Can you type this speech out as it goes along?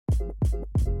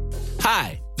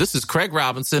Hi, this is Craig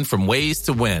Robinson from Ways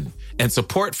to Win, and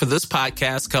support for this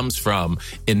podcast comes from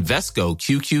Invesco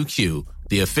QQQ,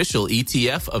 the official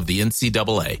ETF of the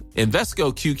NCAA.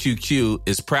 Invesco QQQ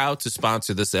is proud to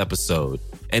sponsor this episode,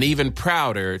 and even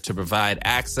prouder to provide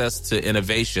access to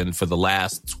innovation for the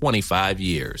last 25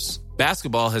 years.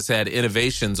 Basketball has had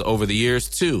innovations over the years,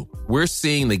 too. We're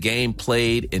seeing the game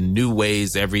played in new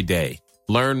ways every day.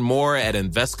 Learn more at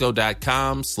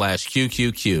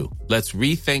Invesco.com/QQQ. Let's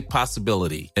rethink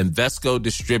possibility. Invesco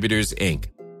Distributors, Inc.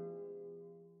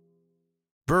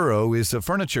 Burrow is a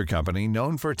furniture company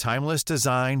known for timeless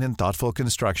design and thoughtful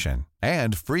construction,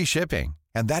 and free shipping,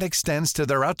 and that extends to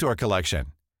their outdoor collection.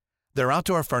 Their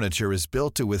outdoor furniture is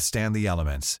built to withstand the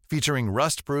elements, featuring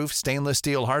rust-proof stainless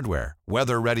steel hardware,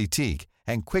 weather-ready teak,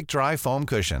 and quick-dry foam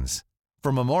cushions.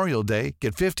 For Memorial Day,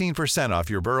 get 15% off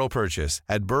your Burrow purchase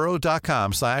at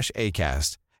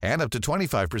burrow.com/ACAST and up to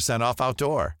 25% off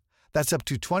outdoor. That's up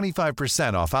to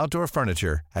 25% off outdoor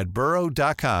furniture at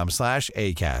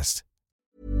burrow.com/ACAST.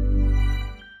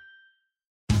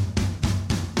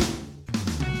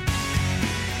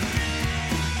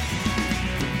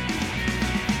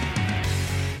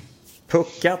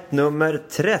 Puckat nummer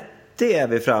 30 är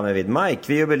vi framme vid. Mike,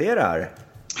 vi jubilerar.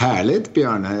 Härligt,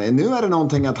 Björn. Nu är det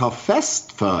någonting att ha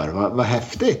fest för. Vad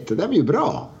häftigt. Det där blir ju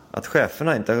bra. Att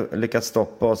cheferna inte har lyckats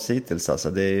stoppa oss hittills,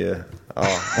 alltså, det är ju... Ja,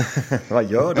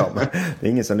 vad gör de? Det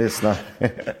är ingen som lyssnar.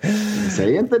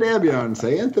 Säg inte det, Björn.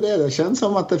 Säg inte det. Det känns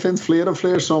som att det finns fler och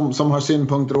fler som har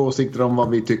synpunkter och åsikter om vad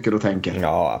vi tycker och tänker.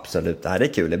 Ja, absolut. Det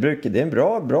är kul. Det är en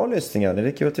bra lyssning. Det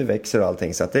är kul att vi växer och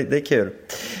allting, så att det är kul.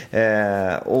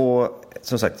 Och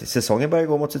som sagt, säsongen börjar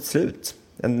gå mot sitt slut.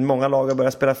 Många lag har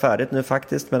börjat spela färdigt nu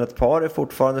faktiskt, men ett par är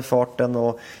fortfarande i farten,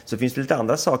 och så finns det lite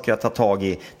andra saker att ta tag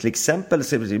i. Till exempel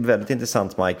så är det väldigt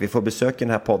intressant, Mike. Vi får besök i den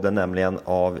här podden nämligen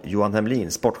av Johan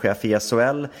Hemlin, sportchef i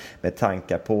SHL, med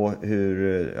tankar på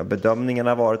hur bedömningen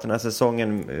har varit den här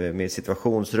säsongen med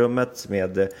situationsrummet,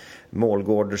 med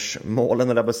målgårdsmålen,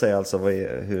 eller vad säga, alltså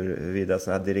huruvida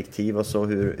sådana här direktiv och så,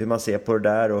 hur man ser på det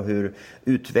där, och hur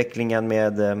utvecklingen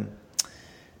med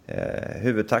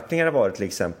huvudtacklingar har varit, till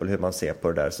exempel, hur man ser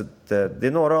på det där. Så det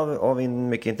är några av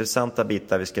mycket intressanta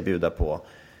bitar vi ska bjuda på,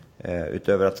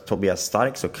 utöver att Tobias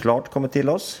Stark såklart kommer till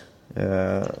oss,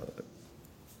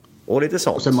 och lite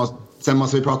sånt. Sen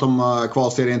måste vi prata om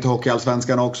kvalserien till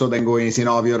Hockeyallsvenskan också. Den går in i sin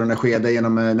avgörande skede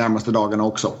genom närmaste dagarna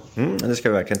också. Det ska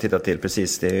vi verkligen titta till,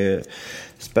 precis. Det är ju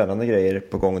spännande grejer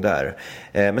på gång där.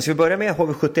 Men ska vi börja med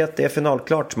HV71? Det är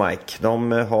finalklart, Mike.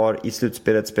 De har i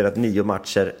slutspelet spelat 9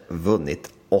 matcher, vunnit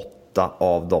 8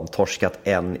 av dem, torskat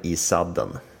 1 i sadden.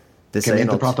 Kan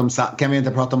vi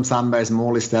inte prata om Sandbergs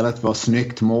mål istället? Vad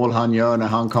snyggt mål han gör när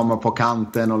han kommer på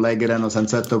kanten och lägger den och sen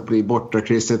sätter upp i bortre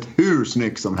krysset. Hur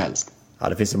snyggt som helst. Ja,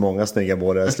 det finns så många snygga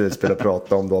mål i slutspel att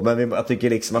prata om då. Men jag tycker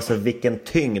liksom, alltså, vilken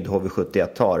tyngd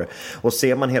HV71 har. Och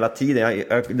ser man hela tiden,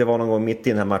 det var någon gång mitt i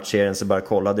den här matchserien, så bara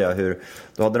kollade jag hur,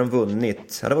 då hade de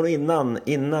vunnit, det var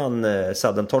innan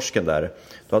Sadden-torsken där,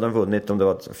 då hade de vunnit, om det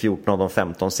var 14 av de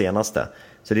 15 senaste.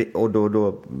 Så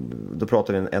då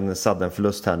pratar vi en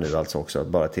Sadden-förlust här nu alltså också,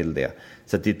 bara till det.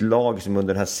 Så det är ett lag som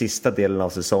under den här sista delen av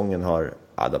säsongen har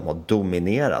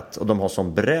dominerat. Och de har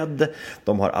som bredd,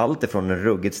 de har allt ifrån en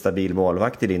ruggigt stabil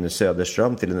målvakt till Linus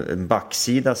Söderström, till en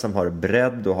backsida som har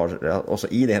bredd och så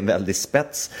i det en väldig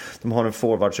spets. De har en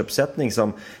forwardsuppsättning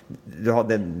som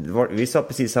vi sa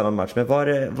precis samma match, men var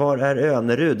är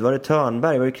Önerud, var är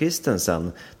Törnberg, var är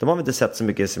Kristensen? De har vi inte sett så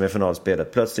mycket som i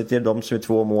finalspelet. Plötsligt är det de som är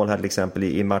 2 mål här, till exempel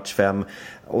i match 5,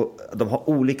 och de har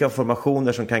olika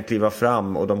formationer som kan kliva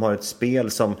fram, och de har ett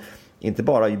spel som inte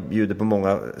bara bjuder på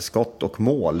många skott och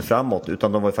mål framåt,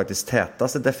 utan de var ju faktiskt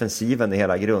tätaste defensiven i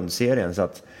hela grundserien. Så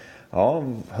att, ja,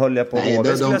 höll jag på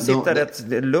jag skulle sitta rätt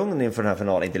lugn inför den här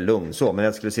finalen. Inte lugn så, men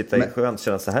jag skulle sitta i skönt,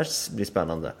 känna att det här blir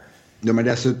spännande. De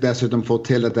har dessutom fått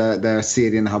till att där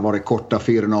serien har varit korta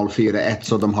 4-0, 4-1,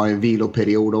 så de har ju en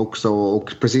viloperiod också,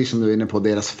 och precis som du är inne på,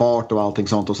 deras fart och allting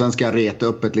sånt. Och sen ska jag reta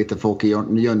upp ett lite folk i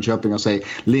Jönköping och säga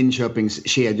Linköpings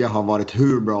kedja har varit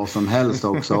hur bra som helst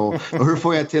också. Och hur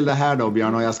får jag till det här då,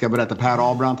 Björn? Och jag ska berätta,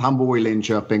 Per Abrant, han bor i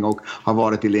Linköping och har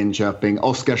varit i Linköping.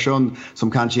 Oskarsson,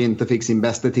 som kanske inte fick sin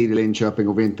bästa tid i Linköping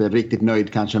och var inte riktigt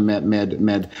nöjd kanske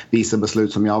med vissa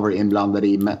beslut som jag var inblandad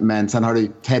i. Men sen har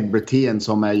du Ted Brithén,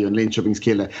 som är ju en Linköpings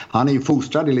kille. Han är ju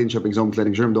fostrad i Linköpings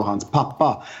omklädningsrum då hans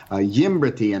pappa Jim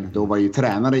Brethén då var ju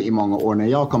tränare i många år. När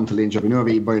jag kom till Linköping, nu var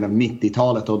vi i början av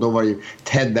 90-talet, och då var ju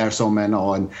Ted där som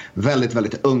en väldigt,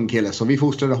 väldigt ung kille. Så vi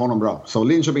fostrade honom bra. Så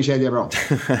Linköping kedja är bra.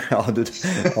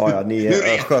 Ni är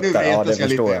östgötar. Ja, det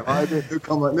förstår jag.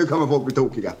 Nu kommer folk bli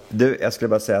tokiga. Du, jag skulle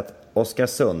bara säga att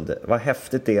Oskarsund, vad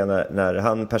häftigt det är när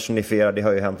han personifierar, det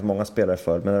har ju hänt många spelare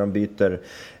för, men när de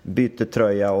byter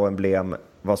tröja och emblem,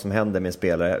 vad som händer med en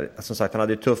spelare. Som sagt, han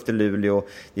hade ju tufft i Luleå,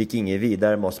 det gick inget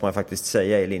vidare, måste man faktiskt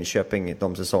säga, i Linköping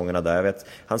de säsongerna där. Jag vet,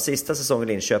 hans sista säsong i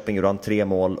Linköping gjorde han 3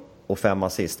 mål och 5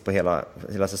 assist på hela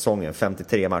säsongen,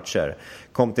 53 matcher.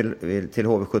 Kom till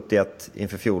HV71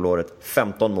 inför fjolåret,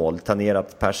 15 mål,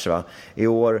 tangerat Persva. I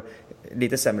år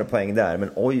lite sämre poäng där, men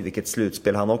oj vilket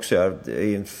slutspel han också gör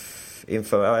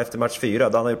efter match 4,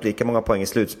 då han har gjort lika många poäng i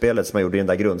slutspelet som han gjorde i den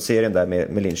där grundserien där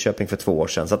med Linköping för 2 år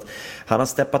sedan. Så att han har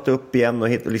steppat upp igen och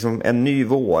liksom en ny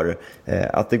vår.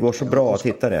 Att det går så bra att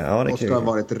hitta det. Ja, det Oskar har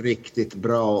varit riktigt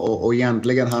bra och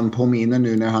egentligen han påminner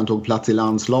nu när han tog plats i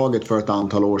landslaget för ett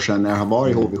antal år sedan, när han var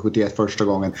i HV71 första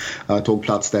gången, tog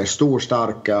plats där, stor,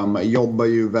 stark, jobbar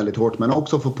ju väldigt hårt, men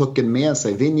också får pucken med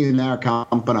sig, vinner ju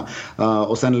närkamperna,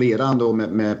 och sen leder han då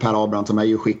med Per Abraham som är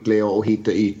ju skicklig och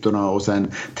hittar ytorna, och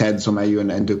sen Ted som är ju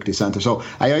en duktig center. Så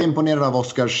jag är imponerad av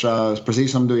Oskars,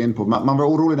 precis som du är in på. Man var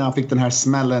orolig när han fick den här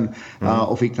smällen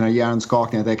och fick den här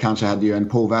hjärnskakningen, att det kanske hade ju en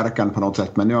påverkan på något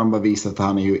sätt, men nu har han bara visat att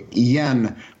han är ju igen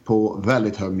på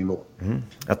väldigt hög nivå.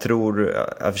 Jag tror,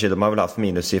 de har väl haft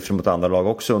minussiffror mot andra lag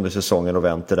också under säsongen och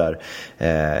väntar där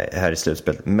här i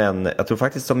slutspelet, men jag tror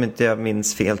faktiskt, om inte jag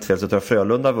minns fel så tror jag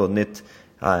Frölunda har vunnit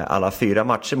alla 4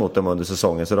 matcher mot dem under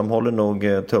säsongen, så de håller nog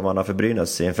tummarna för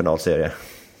Brynäs i en finalserie.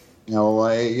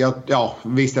 Ja,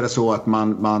 visst är det så att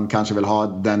man kanske vill ha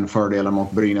den fördelen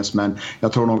mot Brynäs, men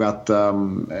jag tror nog att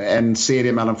en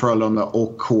serie mellan Frölunda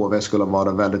och HV skulle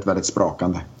vara väldigt, väldigt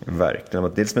sprakande.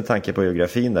 Verkligen, dels med tanke på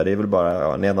geografin där, det är väl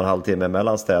bara 1,5 timme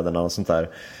mellan städerna och sånt där.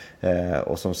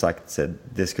 Och som sagt,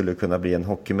 det skulle kunna bli en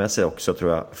hockeymässig också,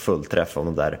 tror jag, fullträff om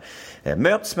de där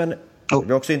möts, men det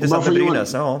är också intressant med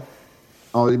Brynäs. Ja,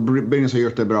 Brynäs har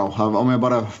gjort det bra. Om jag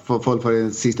bara får fullfölja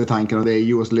den sista tanken, och det är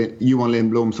Johan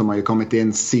Lindblom som har ju kommit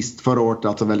in sist förra året,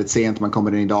 alltså väldigt sent, man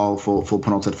kommer in idag och får på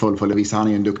något sätt fullfölja. Vissa, han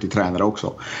är ju en duktig tränare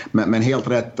också. Men helt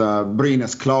rätt,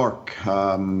 Brynäs Clark,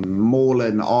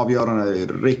 målen avgörande,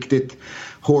 riktigt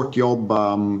hårt jobb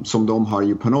som de har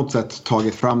ju på något sätt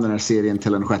tagit fram den här serien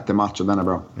till en 6:e match, och den är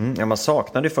bra. Ja, man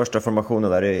saknade ju första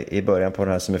formationen där i början på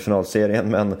den här semifinalserien,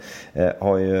 men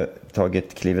har ju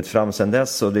tagit klivet fram sedan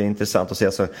dess, och det är intressant att se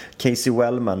alltså Casey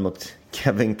Wellman mot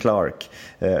Kevin Clark.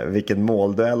 Vilken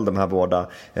målduell de här båda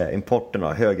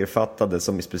importerna, högerfattade,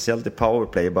 som speciellt i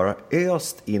powerplay bara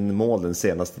öst in mål den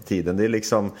senaste tiden. Det är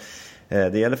liksom,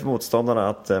 det gäller för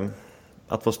motståndarna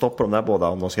att få stopp på de där båda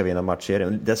om de ska vinna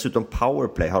matchserien. Dessutom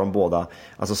powerplay har de båda,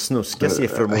 alltså snuska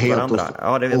siffror mot varandra.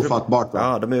 Ja, det är ofattbart.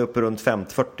 Ja, de är uppe runt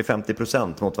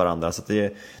 40-50% mot varandra, så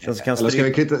det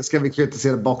eller ska vi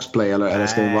kritisera boxplay eller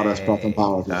ska vi bara prata om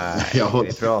powerplay? Nej,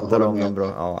 vi pratar om dem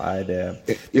bra. Ja, det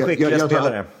är skickliga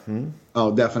spelare. Ja,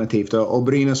 definitivt. Och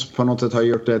Brynäs på något sätt har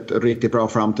gjort ett riktigt bra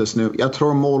fram tills nu. Jag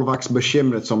tror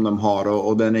målvaktsbekymret som de har,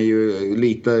 och den är ju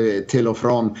lite till och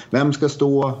från. Vem ska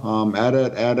stå?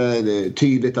 Är det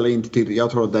tydligt eller inte tydligt?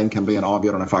 Jag tror att den kan bli en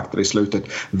avgörande faktor i slutet.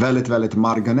 Väldigt, väldigt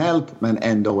marginellt, men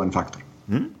ändå en faktor.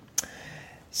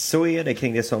 Så är det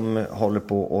kring det som håller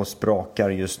på och sprakar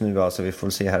just nu. Alltså vi får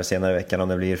se här senare i veckan om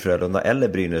det blir Frölunda eller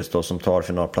Brynäs då som tar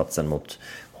finalplatsen mot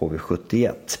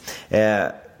HV71.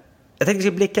 Jag tänkte att vi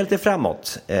ska blicka lite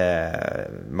framåt,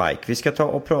 Mike. Vi ska ta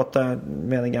och prata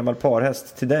med en gammal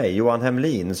parhäst till dig, Johan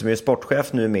Hemlin, som är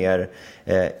sportchef nu mer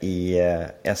i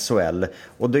SHL.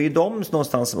 Och det är ju de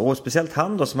någonstans, och speciellt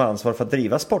han då, som har ansvar för att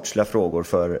driva sportsliga frågor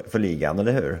för ligan,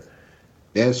 eller hur?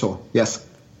 Det är så, yes.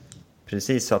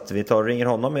 Precis, så att vi tar och ringer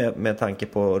honom med tanke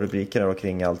på rubrikerna och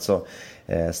kring alltså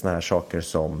såna här saker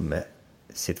som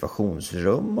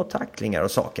situationsrum och tacklingar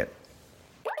och saker.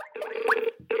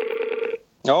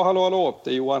 Ja, hallå,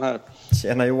 det är Johan här.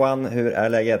 Tjena Johan, hur är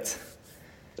läget?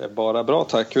 Det är bara bra,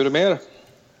 tack. Hur är det med er?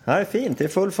 Ja, det är fint, det är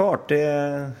full fart.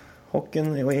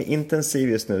 Hockeyn är intensiv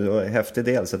just nu och häftig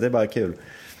del, så det är bara kul.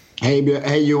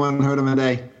 Hej Johan, hur är det med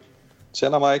dig?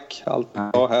 Tjena Mike, allt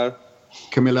bra här.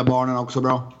 Camilla, barnen också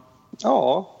bra?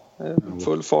 Ja,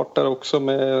 full fart där också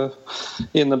med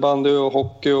innebandy och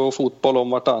hockey och fotboll om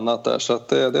vartannat där, så att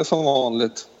det är som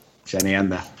vanligt. Känner igen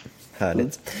det.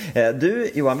 Härligt.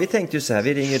 Du Johan, vi tänkte ju så här,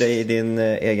 vi ringer dig i din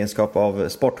egenskap av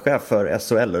sportchef för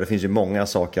SHL, och det finns ju många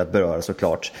saker att beröra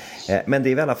såklart. Men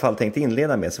det är vi i alla fall tänkt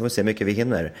inleda med, så får vi se hur mycket vi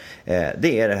hinner.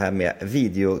 Det är det här med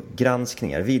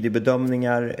videogranskningar,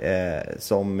 videobedömningar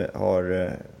som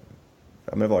har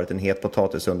varit en het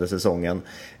potatis under säsongen.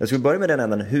 Jag skulle börja med den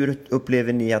änden. Hur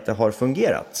upplever ni att det har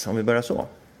fungerat? Om vi börjar så.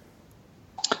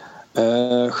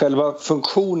 Själva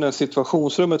funktionen,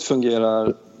 situationsrummet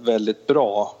fungerar väldigt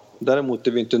bra. Däremot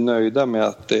är vi inte nöjda med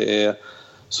att det är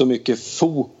så mycket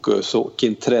fokus och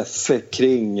intresse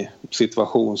kring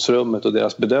situationsrummet och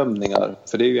deras bedömningar.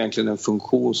 För det är ju egentligen en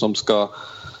funktion som ska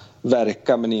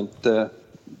verka men inte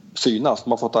synas.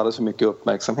 De har fått alldeles för mycket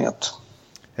uppmärksamhet.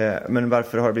 Men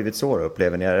varför har det blivit så,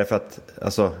 upplever ni? Är det för att,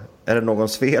 alltså, är det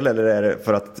någons fel, eller är det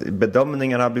för att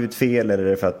bedömningarna har blivit fel, eller är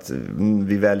det för att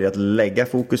vi väljer att lägga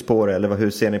fokus på det, eller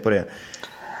hur ser ni på det?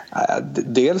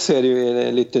 Dels är det ju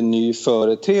en lite ny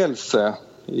företeelse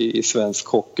i svensk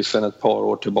hockey sedan ett par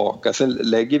år tillbaka. Sen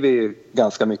lägger vi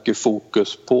ganska mycket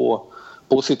fokus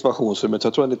på situationsrummet.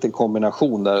 Jag tror en liten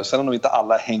kombination där. Sen har nog inte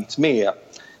alla hängt med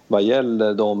vad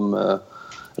gäller de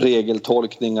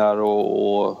regeltolkningar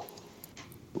och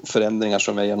förändringar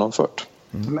som är genomfört.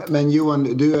 Men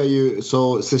Johan, du är ju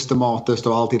så systematisk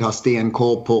och alltid har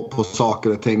stenkoll på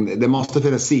saker och ting. Det måste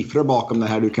finnas siffror bakom det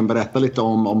här. Du kan berätta lite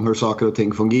om hur saker och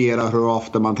ting fungerar, hur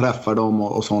ofta man träffar dem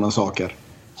och sådana saker.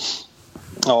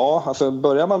 Ja, alltså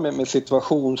börjar man med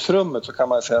situationsrummet så kan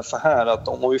man säga så här att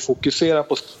om vi fokuserar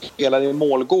på spelare i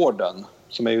målgården,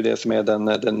 som är ju det som är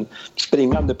den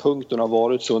springande punkten har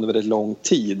varit så under väldigt lång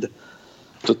tid.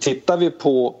 Så tittar vi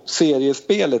på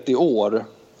seriespelet i år,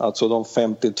 alltså de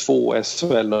 52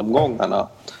 SHL-omgångarna,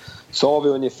 så har vi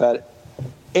ungefär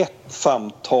ett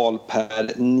samtal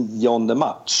per 9:e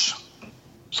match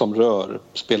som rör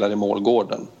spelare i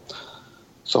målgården.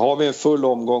 Så har vi en full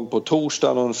omgång på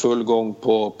torsdagen och en full gång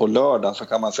på lördag, så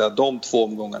kan man säga att de 2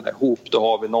 omgångarna ihop, då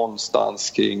har vi någonstans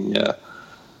kring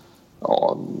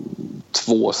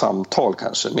 2 samtal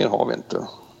kanske, mer har vi inte.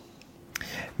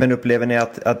 Men upplever ni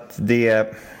att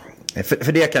det...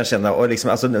 För det jag kan känna, och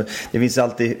liksom, alltså, det finns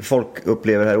alltid, folk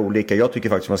upplever det här olika. Jag tycker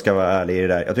faktiskt man ska vara ärlig i det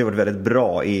där. Jag tycker det har varit väldigt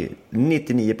bra i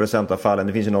 99% av fallen.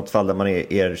 Det finns ju något fall där man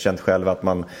är erkänt själv att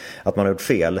man har gjort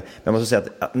fel. Men jag måste säga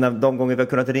att när de gånger vi har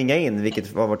kunnat ringa in,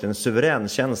 vilket har varit en suverän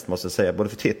tjänst, måste jag säga, både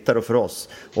för tittare och för oss,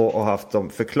 och haft dem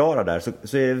förklara där,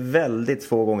 så är det väldigt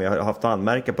få gånger jag har haft att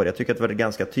anmärka på det. Jag tycker att det var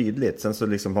ganska tydligt. Sen så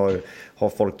liksom har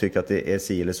folk tyckt att det är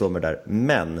si eller så med det där.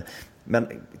 Men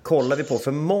kollar vi på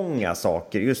för många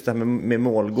saker, just det här med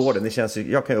målgården, det känns,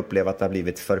 jag kan uppleva att det har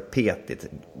blivit för petigt.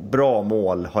 Bra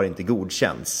mål har inte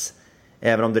godkänts,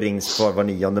 även om det rings för var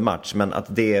 9:e match, men att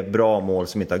det är bra mål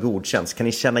som inte har godkänts. Kan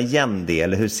ni känna igen det,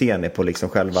 eller hur ser ni på liksom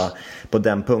själva på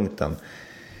den punkten?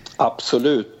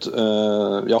 Absolut,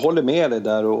 jag håller med dig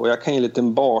där, och jag kan ge en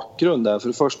liten bakgrund där. För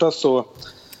det första så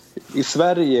i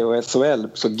Sverige och SHL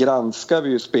så granskar vi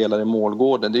ju spelare i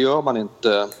målgården. Det gör man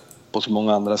inte på så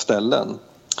många andra ställen.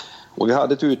 Och vi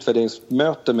hade ett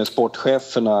utvärderingsmöte med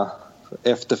sportcheferna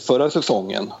efter förra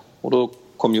säsongen, och då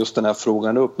kom just den här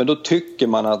frågan upp. Men då tycker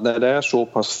man att när det är så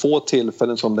pass få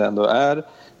tillfällen som det ändå är,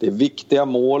 det är viktiga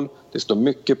mål, det står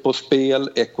mycket på spel,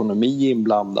 ekonomi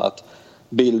inblandat,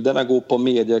 bilderna går på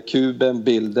mediakuben,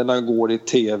 bilderna går i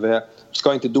tv,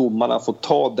 ska inte domarna få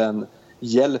ta den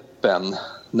hjälpen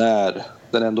när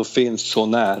den ändå finns så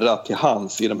nära till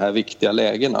hands i de här viktiga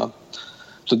lägena?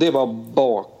 Så det var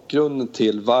bakgrunden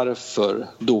till varför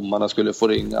domarna skulle få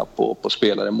ringa på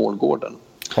spelare i målgården.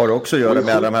 Har det också att göra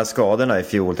med alla de här skadorna i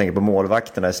fjol? Tänker på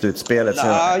målvakterna i slutspelet?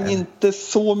 Nej, inte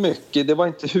så mycket. Det var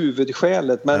inte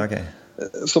huvudskälet. Men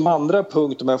som andra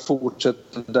punkt, om jag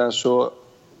fortsätter där, så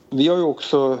vi har ju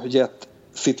också gett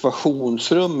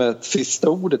situationsrummet sista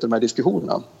ordet i de här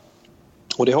diskussionerna.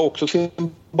 Och det har också sin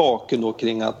bakgrund då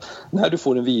kring att när du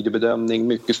får en videobedömning,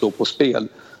 mycket står på spel,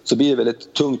 så blir det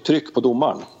väldigt tungt tryck på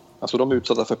domaren. Alltså de är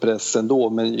utsatta för pressen då,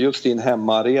 men just i en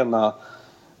hemmaarena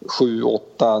 7,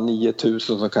 8, 9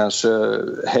 tusen som kanske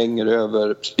hänger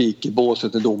över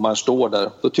spikerbåset när domaren står där.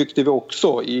 Då tyckte vi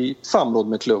också i samråd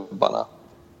med klubbarna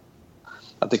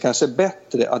att det kanske är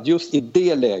bättre att just i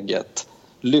det läget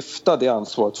lyfta det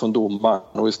ansvaret från domaren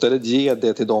och istället ge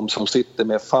det till de som sitter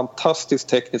med fantastiskt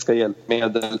tekniska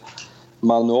hjälpmedel.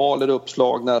 Manualer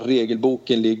uppslagna,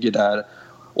 regelboken ligger där,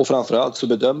 och framförallt så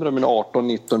bedömer de en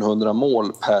 1800-1900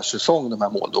 mål per säsong, de här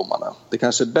måldomarna. Det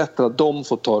kanske är bättre att de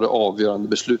får ta det avgörande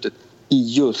beslutet i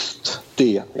just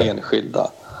det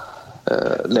enskilda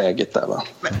läget där, va?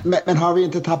 Men har vi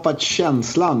inte tappat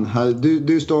känslan?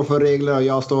 Du står för regler och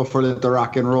jag står för lite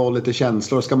rock and roll, lite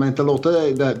känslor. Ska man inte låta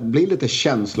det bli lite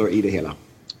känslor i det hela?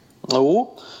 Jo,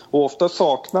 och ofta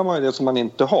saknar man ju det som man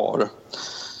inte har.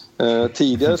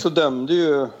 Tidigare så dömde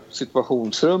ju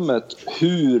situationsrummet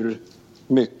hur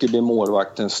mycket blir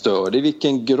målvakten störd, i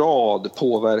vilken grad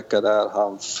påverkar det här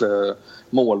hans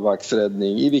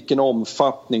målvaktsräddning, i vilken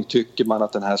omfattning tycker man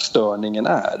att den här störningen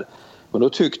är. Och då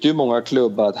tyckte ju många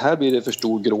klubbar att här blir det för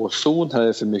stor gråzon, här är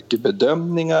det för mycket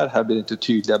bedömningar, här blir det inte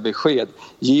tydliga besked.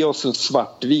 Ge oss en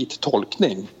svartvit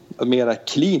tolkning, mera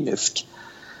klinisk.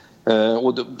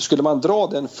 Och då, skulle man dra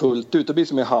den fullt ut, då blir det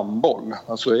som i handboll.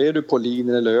 Alltså är du på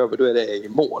linjen eller över, då är det ej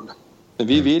mål. Men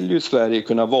vi vill ju i Sverige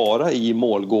kunna vara i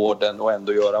målgården och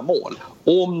ändå göra mål.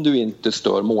 Om du inte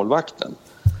stör målvakten.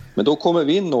 Men då kommer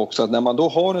vi in också att när man då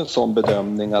har en sån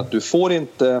bedömning att du får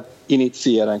inte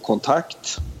initiera en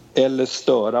kontakt eller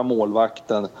störa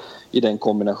målvakten i den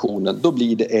kombinationen, då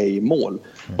blir det ej mål.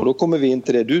 Och då kommer vi in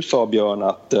till det du sa, Björn,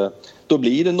 att då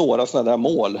blir det några sådana där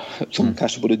mål som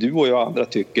kanske både du och jag och andra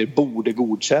tycker borde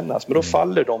godkännas. Men då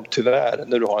faller de tyvärr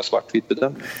när du har en svartvit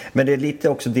bedömning. Men det är lite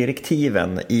också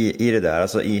direktiven i det där.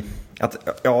 Alltså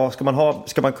ja,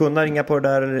 ska man kunna ringa på det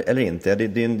där eller inte?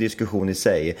 Det är en diskussion i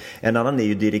sig. En annan är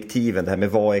ju direktiven, det här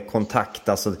med vad är kontakt.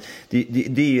 Alltså,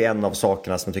 det är ju en av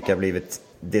sakerna som jag tycker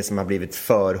har blivit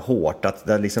för hårt. Att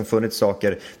det har liksom funnits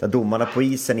saker där domarna på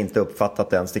isen inte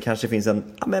uppfattat ens. Det kanske finns en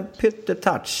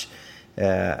pyttetouch.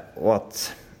 Och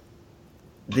att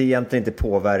det egentligen inte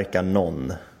påverkar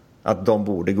någon, att de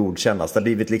borde godkännas. Det har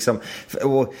blivit liksom,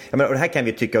 och det här kan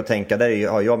vi tycka och tänka, där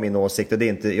har jag min åsikt och det är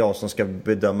inte jag som ska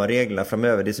bedöma reglerna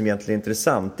framöver. Det som egentligen är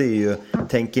intressant, det är ju,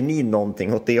 tänker ni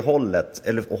någonting åt det hållet,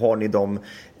 eller har ni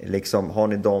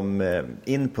de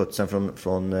inputsen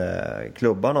från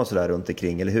klubbarna och sådär runt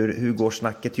omkring, eller hur går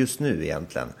snacket just nu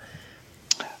egentligen?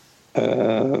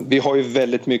 Vi har ju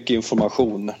väldigt mycket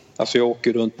information. Alltså jag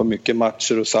åker runt på mycket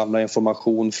matcher och samlar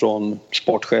information från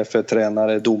sportchefer,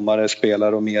 tränare, domare,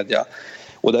 spelare och media.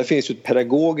 Och där finns ju ett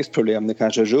pedagogiskt problem när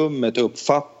kanske rummet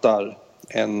uppfattar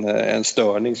en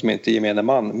störning som inte gemene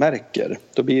man märker.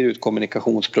 Då blir det ett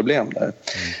kommunikationsproblem där.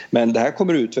 Men det här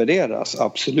kommer utvärderas,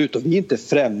 absolut. Och vi är inte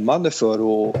främmande för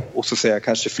att så att säga,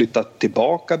 kanske flytta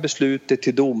tillbaka beslutet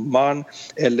till domaren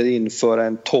eller införa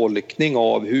en tolkning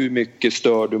av hur mycket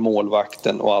stör du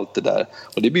målvakten och allt det där.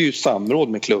 Och det blir ju samråd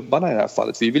med klubbarna i det här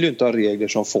fallet. Vi vill ju inte ha regler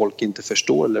som folk inte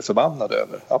förstår eller är förbannade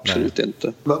över. Absolut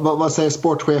inte. Vad säger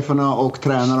sportcheferna och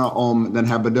tränarna om den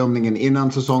här bedömningen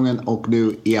innan säsongen och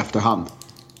nu i efterhand?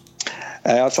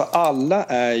 Alltså alla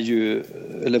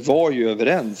var ju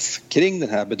överens kring den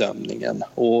här bedömningen,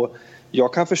 och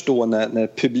jag kan förstå när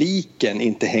publiken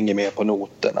inte hänger med på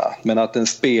noterna, men att en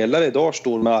spelare idag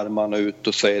står med armarna ut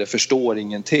och säger förstår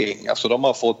ingenting. Alltså de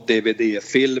har fått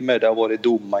DVD-filmer, det har varit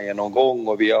domargenomgång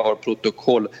och vi har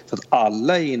protokoll, så att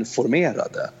alla är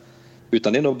informerade.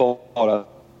 Utan det är nog bara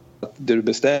att det du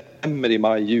bestämmer i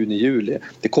maj, juni, juli,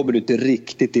 det kommer du inte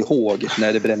riktigt ihåg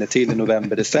när det bränner till i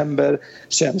november, december.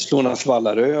 Känslorna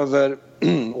svallar över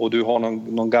och du har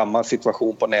någon gammal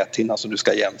situation på näthinnan som du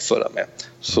ska jämföra med.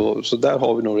 Så där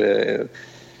har vi nog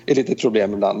ett litet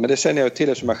problem ibland. Men det känner jag till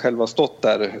eftersom jag själv har stått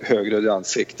där högröd i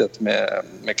ansiktet med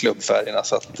klubbfärgerna.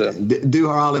 Så att, Du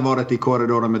har aldrig varit i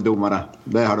korridoren med domare.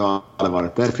 Det har du aldrig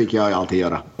varit. Där fick jag alltid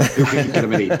göra. Du skickade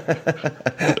mig dit.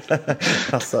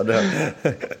 Alltså, det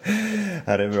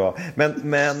här är bra.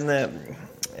 Men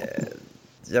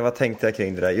vad tänkte jag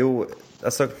kring det där? Jo,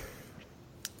 alltså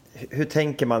hur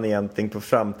tänker man egentligen på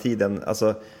framtiden?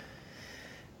 Alltså,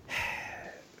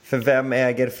 för vem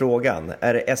äger frågan?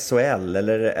 Är det SHL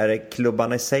eller är det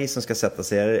klubbarna i sig som ska sätta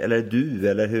sig? Eller är det du?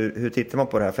 Eller hur tittar man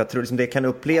på det här? För jag tror liksom det kan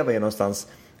uppleva någonstans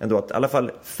ändå att i alla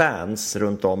fall fans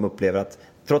runt om upplever att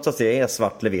trots att det är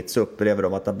svart eller vitt så upplever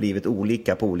de att det har blivit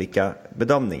olika på olika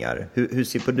bedömningar. Hur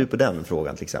ser du på den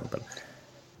frågan till exempel?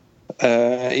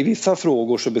 I vissa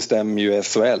frågor så bestämmer ju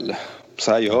SHL.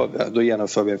 Så här gör vi, då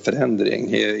genomför vi en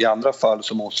förändring. I andra fall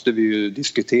så måste vi ju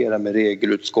diskutera med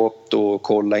regelutskott och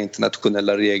kolla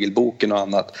internationella regelboken och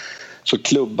annat. Så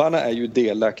klubbarna är ju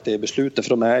delaktiga i besluten, för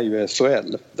de är ju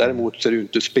SHL. Däremot så är det ju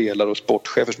inte spelare och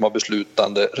sportchefer som har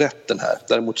beslutande rätten här.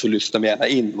 Däremot så lyssnar vi gärna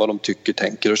in vad de tycker,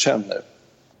 tänker och känner.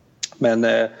 Men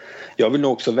jag vill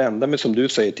nog också vända mig, som du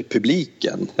säger, till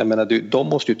publiken. Jag menar, de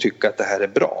måste ju tycka att det här är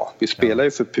bra. Vi spelar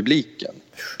ju för publiken.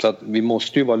 Så att vi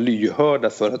måste ju vara lyhörda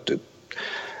för att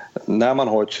när man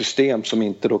har ett system som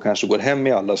inte då kanske går hem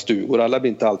i alla stugor, alla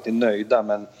blir inte alltid nöjda,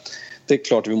 men det är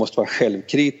klart att vi måste vara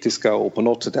självkritiska och på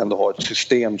något sätt ändå ha ett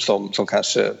system som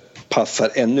kanske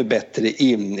passar ännu bättre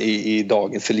in i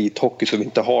dagens elithockey, så vi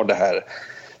inte har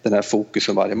den här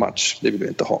fokusen varje match. Det vill vi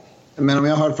inte ha. Men om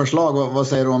jag har ett förslag, vad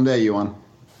säger du om det, Johan?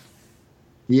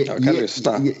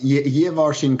 Ge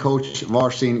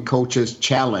varsin coaches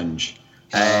challenge.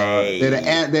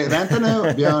 Vänta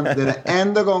nu, Björn. Det är det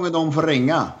enda gången de får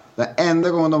ringa.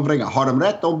 Har de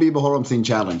rätt, då bibehåller de sin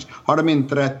challenge. Har de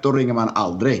inte rätt, då ringer man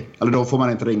aldrig. Eller då får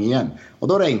man inte ringa igen. Och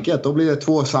då är det enkelt. Då blir det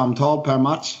 2 samtal per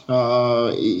match.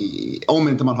 Om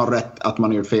inte man har rätt att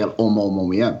man gör fel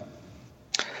om igen.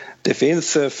 Det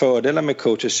finns fördelar med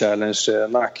coaches challenge.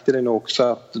 Nackdelen är också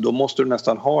att då måste du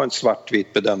nästan ha en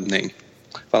svartvit bedömning.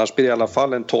 För annars blir det i alla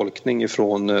fall en tolkning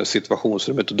ifrån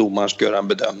situationsrummet och domaren ska göra en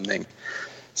bedömning.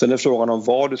 Sen är frågan om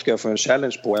vad du ska få en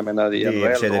challenge på. Jag menar i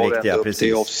NHL har det upp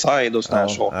till offside och såna här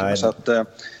saker. Så att,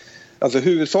 alltså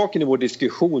huvudsaken i vår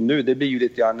diskussion nu, det blir ju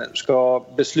lite grann, ska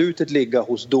beslutet ligga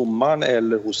hos domaren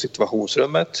eller hos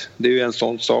situationsrummet? Det är ju en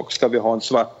sån sak. Ska vi ha en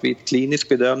svartvit klinisk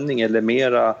bedömning eller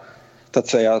mera, så att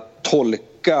säga,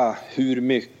 tolka hur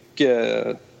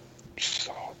mycket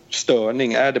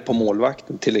störning är det på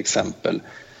målvakten till exempel?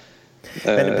 Det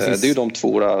är ju de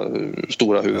två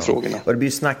stora huvudfrågorna. Och det blir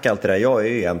ju snack allt det där. Jag är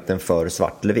ju egentligen för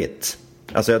svart eller vitt.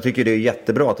 Alltså jag tycker det är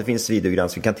jättebra att det finns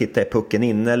videogransk. Vi kan titta, är pucken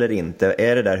inne eller inte?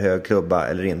 Är det där hög klubba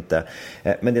eller inte?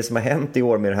 Men det som har hänt i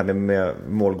år med det här med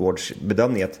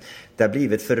målgårdsbedömningen, det har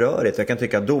blivit för rörigt. Jag kan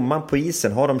tycka att domaren på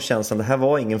isen har de känslan det här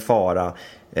var ingen fara.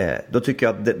 Då tycker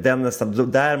jag att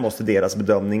där måste deras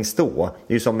bedömning stå.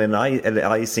 Det är ju som en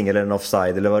icing eller en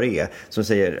offside eller vad det är som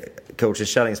säger coaches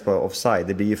challenge på offside.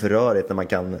 Det blir ju för rörigt när man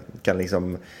kan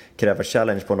liksom kräva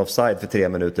challenge på en offside för 3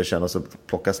 minuter sedan och så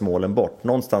plockas målen bort.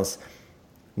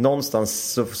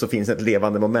 Någonstans så finns ett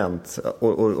levande moment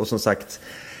och som sagt,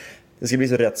 det ska bli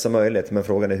så rätt som möjligt, men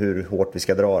frågan är hur hårt vi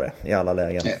ska dra det i alla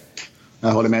lägen. Jag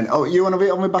håller med. Johan,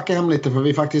 om vi backar hem lite, för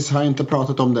vi faktiskt har inte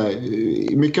pratat om det.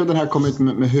 Mycket av den här kommer ut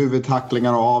med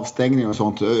huvudtacklingar och avstängningar och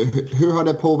sånt. Hur har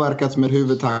det påverkats med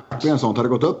huvudtacklingar och sånt? Har det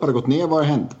gått upp, har det gått ner? Vad har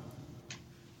hänt?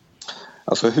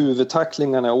 Alltså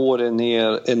huvudtacklingarna i år är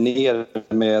ner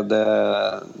med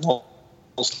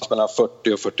någonstans mellan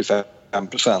 40 och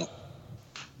 45%.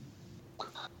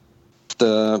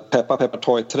 Peppar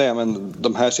tar i trä, men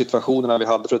de här situationerna vi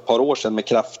hade för ett par år sedan med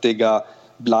kraftiga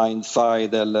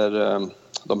blindside eller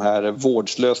de här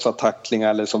vårdslösa tacklingar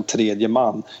eller som tredje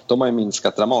man, de har ju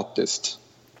minskat dramatiskt.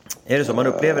 Är det så? Man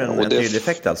upplever en tydlig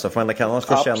effekt alltså? För man kan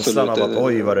få känslan av att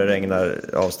oj vad det regnar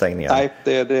avstängningar. Nej,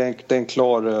 det är en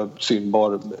klar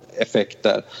synbar effekt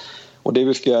där. Och det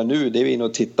vi ska göra nu, det är vi in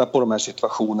och titta på de här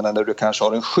situationerna där du kanske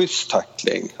har en schysst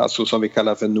tackling, alltså som vi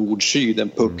kallar för nord-syd, en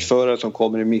puckförare som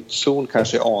kommer i mittzon,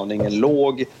 kanske aningen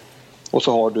låg, och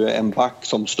så har du en back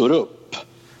som står upp.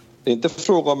 Det är inte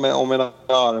fråga om en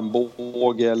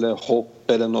armbåge eller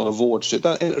hopp eller någon vårds,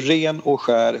 utan en ren och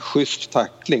skär schysst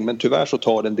tackling, men tyvärr så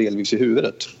tar den delvis i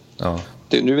huvudet. Ja.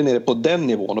 Nu är vi nere på den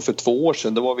nivån, och för 2 år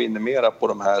sedan då var vi inne mera på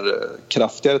de här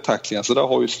kraftigare tacklingarna, så där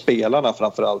har ju spelarna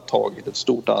framförallt tagit ett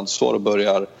stort ansvar och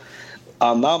börjar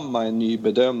anamma en ny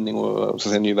bedömning och så att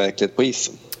säga, en ny verklighet på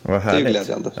isen. Det är ju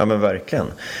glädjande. Ja, men verkligen.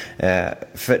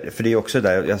 För det är också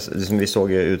där, som vi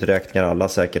såg uträkningar alla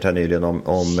säkert här nyligen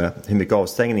om hur mycket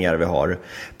avstängningar vi har.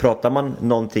 Pratar man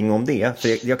någonting om det?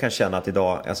 För jag kan känna att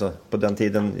idag, alltså på den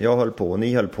tiden jag höll på och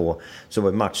ni höll på, så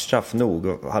var matchstraff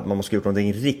nog. Hade man måste gjort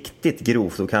någonting riktigt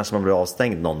grovt, då kanske man blev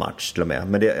avstängd någon match till och med.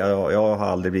 Men jag har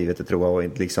aldrig blivit det, tror jag, och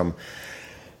inte liksom...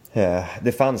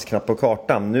 Det fanns knappt på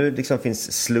kartan. Nu liksom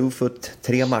finns slowfoot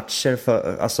 3 matcher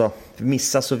för, alltså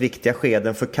missa så viktiga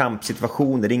skeden för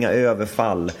kampsituationer, inga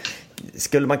överfall.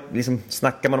 Skulle man liksom,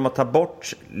 snackar man om att ta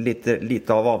bort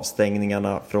lite av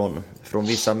avstängningarna från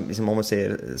vissa, liksom, om man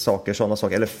säger sådana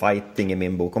saker, eller fighting i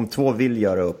min bok. Om 2 vill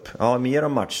göra upp, ja, men ger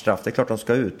de matchstraff, det är klart de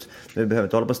ska ut. Men vi behöver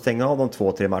inte hålla på att stänga av de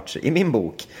 2-3 matcher i min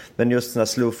bok. Men just sådana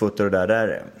slowfooter och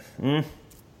där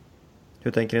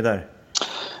hur tänker ni där?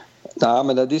 Nej,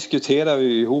 men där diskuterar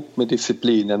vi ihop med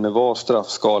disciplinen med var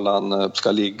straffskalan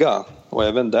ska ligga. Och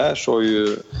även där så har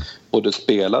ju både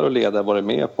spelare och ledare varit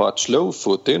med på att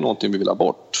slowfoot, det är någonting vi vill ha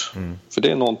bort. För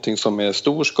det är någonting som är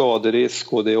stor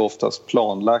skaderisk och det är oftast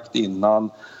planlagt innan.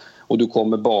 Och du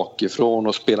kommer bakifrån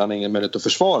och spelarna har ingen möjlighet att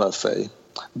försvara sig.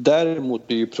 Däremot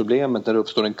är ju problemet när det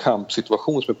uppstår en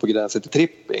kampsituation som är på gränsen till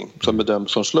tripping som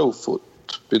bedöms som slowfoot.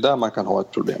 Det är där man kan ha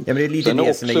ett problem. Ja, men det är lite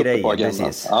det som är grejen,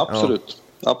 precis. Absolut. Ja.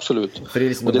 Absolut. För det är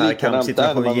liksom och de här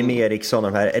kampsituationen, Jim Eriksson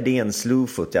och de här, är det en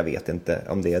slowfoot? Jag vet inte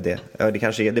om det är det. Ja, det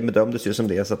kanske är, det bedömdes ju som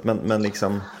det, så att, men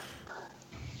liksom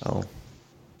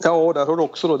Ja, och där har du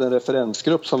också då den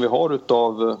referensgrupp som vi har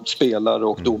utav spelare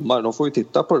och domare. De får ju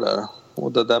titta på det där.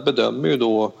 Och det där bedömer ju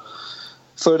då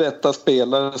för detta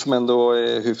spelare som ändå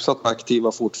är hyfsat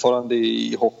aktiva fortfarande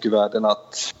i hockeyvärlden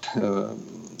att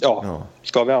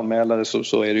ska vi anmäla det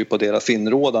så är det ju på deras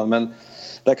inrådan. Men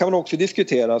där kan man också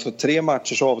diskutera, alltså 3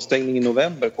 matchers avstängning i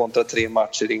november kontra 3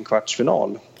 matcher i en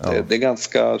kvartsfinal. Ja. Det är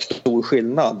ganska stor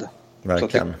skillnad.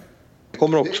 Verkligen. Så det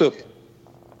kommer också upp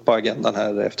på agendan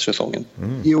här efter säsongen.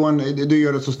 Johan, du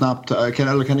gör det så snabbt,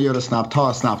 kan du göra det snabbt?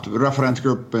 Ta snabbt.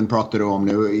 Referensgruppen pratar du om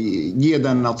nu. Ge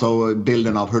den alltså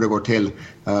bilden av hur det går till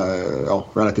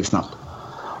relativt snabbt.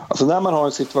 Alltså när man har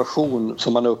en situation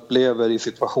som man upplever i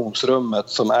situationsrummet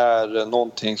som är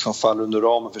någonting som faller under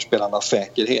ramen för spelarnas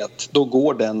säkerhet, då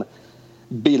går den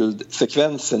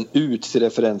bildsekvensen ut till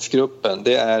referensgruppen.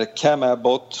 Det är Cam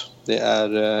Abbott, det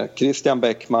är Christian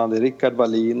Bäckman, det är Rickard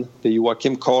Wallin, det är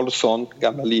Joakim Karlsson,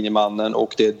 gamla linjemannen,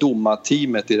 och det är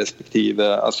domarteamet i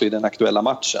respektive, alltså i den aktuella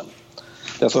matchen.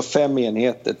 Det är alltså 5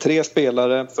 enheter, 3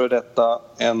 spelare för detta,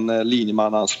 en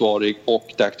linjeman ansvarig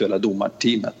och det aktuella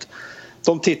domarteamet.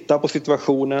 De tittar på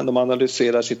situationen, de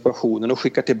analyserar situationen och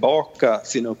skickar tillbaka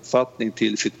sin uppfattning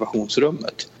till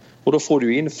situationsrummet. Och då får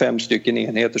du in 5 stycken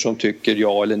enheter som tycker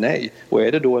ja eller nej. Och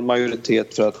är det då en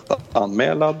majoritet för att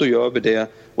anmäla, då gör vi det.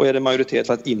 Och är det majoritet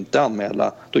för att inte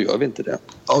anmäla, då gör vi inte det.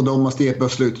 Och de måste ge ett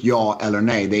beslut ja eller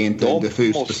nej, det är inte ett diffust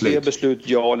beslut. De måste ge beslut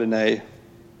ja eller nej.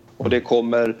 Och det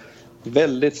kommer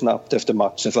väldigt snabbt efter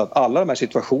matchen. Så att alla de här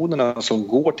situationerna som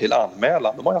går till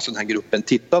anmälan, de har alltså den här gruppen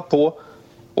tittat på.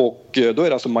 Och då är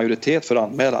det alltså majoritet för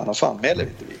anmälan, annars anmäler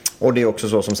inte vi. Och det är också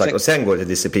så som sagt, och sen går det till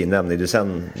disciplinnämnden, det är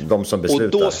sen de som beslutar.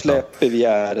 Och då släpper vi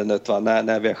ärendet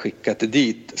när vi har skickat det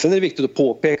dit. Sen är det viktigt att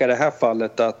påpeka i det här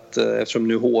fallet att eftersom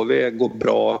nu HV går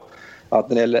bra, att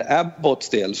när det gäller Abbotts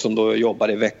del som då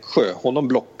jobbar i Växjö, honom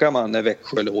blockar man när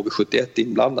Växjö eller HV71 är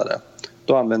inblandade.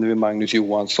 Då använder vi Magnus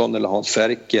Johansson eller Hans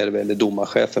Särker eller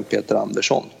domarchefen Peter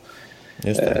Andersson.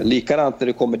 Likadant när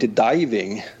det kommer till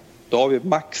diving, då har vi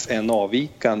max en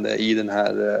avvikande i den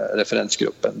här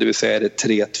referensgruppen. Det vill säga är det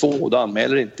 3-2, då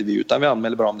anmäler inte vi, utan vi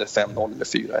anmäler bara om det är 5-0 eller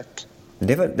 4-1.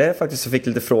 Det är faktiskt så fick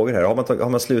lite frågor här. Har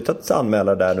man slutat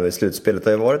anmäla där nu i slutspelet?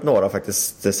 Det har varit några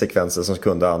faktiskt sekvenser som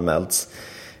kunde ha anmälts,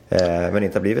 men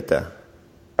inte har blivit det.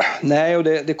 Nej, och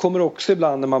det kommer också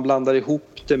ibland när man blandar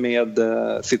ihop det med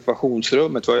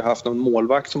situationsrummet. Vi har ju haft någon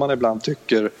målvakt som man ibland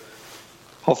tycker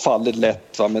har fallit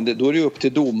lätt, va? Men då är det upp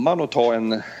till domaren att ta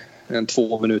en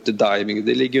 2 minuter diving.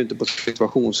 Det ligger ju inte på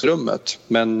situationsrummet.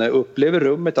 Men upplever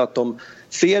rummet att de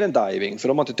ser en diving, för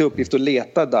de har inte till uppgift att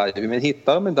leta diving, men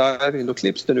hittar de en diving, då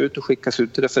klipps den ut och skickas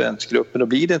ut till referensgruppen. Och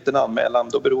blir det inte en anmälan,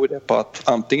 då beror det på att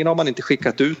antingen har man inte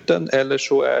skickat ut den, eller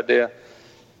så är det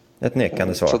ett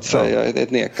nekande svar. Så att säga,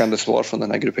 ett nekande svar från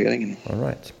den här grupperingen. All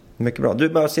right. Mycket bra. Du,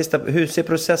 bara sista, hur ser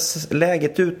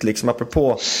processläget ut liksom,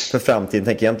 apropå för framtiden?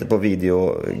 Tänker jag inte på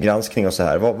videogranskning och så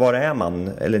här. Var är man,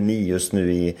 eller ni just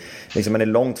nu i, liksom, man är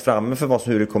långt framme för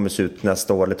hur det kommer se ut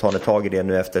nästa år, eller tar ni tag i det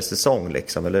nu efter säsong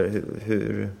liksom, eller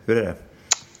hur är det?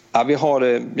 Ja, vi har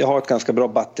ett ganska bra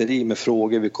batteri med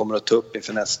frågor vi kommer att ta upp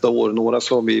inför nästa år. Några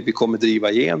som vi kommer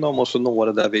driva igenom, och så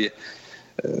några där vi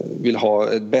vill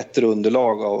ha ett bättre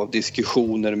underlag av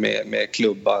diskussioner med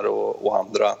klubbar och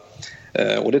andra.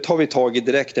 Och det tar vi tag i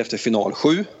direkt efter final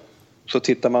 7. Så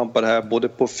tittar man på det här både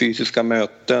på fysiska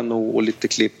möten och lite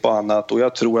klipp och annat. Och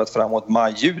jag tror att framåt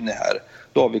maj-juni här,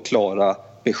 då har vi klara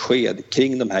besked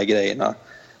kring de här grejerna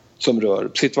som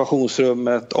rör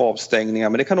situationsrummet, avstängningar.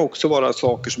 Men det kan också vara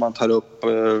saker som man tar upp,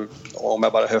 om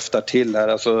jag bara höftar till här.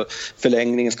 Alltså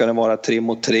förlängningen, ska den vara 3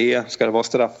 mot 3? Ska det vara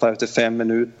straffar efter 5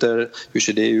 minuter? Hur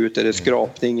ser det ut? Är det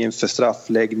skrapning inför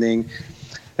straffläggning?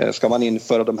 Ska man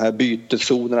införa de här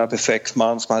byteszonerna för 6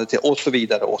 man som hade till, och så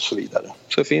vidare och så vidare.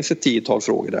 Så det finns ett 10-tal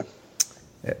frågor där.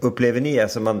 Upplever ni,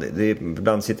 alltså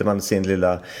ibland sitter man i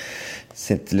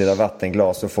sitt lilla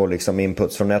vattenglas och får liksom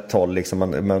inputs från ett håll liksom,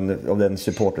 av den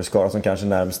supporterskara som kanske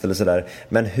närmast eller sådär.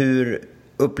 Men hur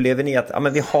upplever ni att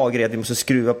men vi har grejer vi måste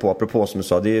skruva på, apropå som du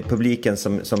sa, det är publiken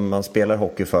som man spelar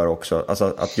hockey för också,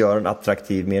 alltså att göra en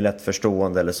attraktiv, mer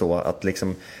lättförstående eller så, att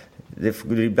liksom det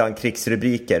blir ibland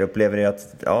krigsrubriker. Upplever ni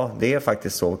att det är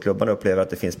faktiskt så, klubbarna upplever att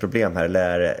det finns problem här,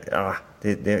 eller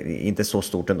det är inte så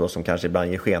stort ändå som kanske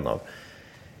ibland ger sken av?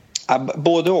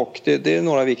 Både och, det är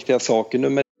några viktiga saker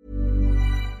nu.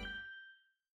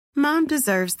 Mom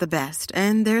deserves the best,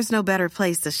 and there's no better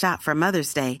place to shop for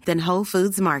Mother's Day than Whole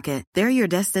Foods Market. They're your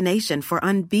destination for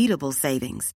unbeatable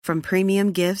savings, from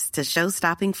premium gifts to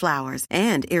show-stopping flowers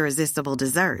and irresistible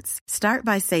desserts. Start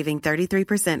by saving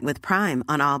 33% with Prime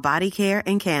on all body care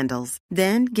and candles.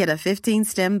 Then get a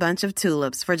 15-stem bunch of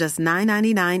tulips for just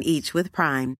 $9.99 each with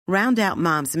Prime. Round out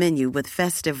Mom's menu with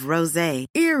festive rosé,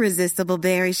 irresistible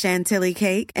berry chantilly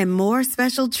cake, and more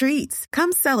special treats.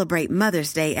 Come celebrate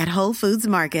Mother's Day at Whole Foods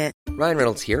Market. Ryan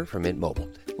Reynolds here from Mint Mobile.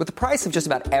 With the price of just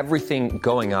about everything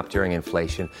going up during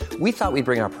inflation, we thought we'd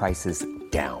bring our prices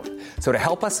down. So to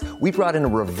help us, we brought in a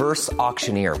reverse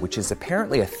auctioneer, which is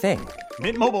apparently a thing.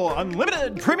 Mint Mobile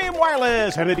Unlimited Premium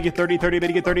Wireless. How to get 30, 30, bit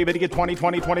to get 30, bit to get 20,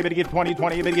 20, 20, bit to get 20,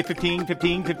 20, bit to get 15,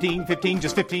 15, 15, 15,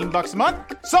 just $15 a month?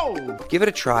 Sold! Give it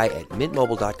a try at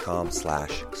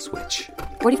mintmobile.com/switch.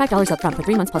 $45 up front for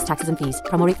 3 months plus taxes and fees.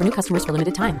 Promo rate for new customers for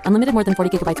limited time. Unlimited more than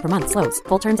 40 gigabytes per month. Slows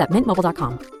full terms at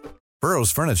mintmobile.com.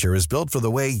 Burrow's furniture is built for the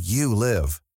way you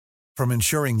live. From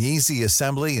ensuring easy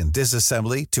assembly and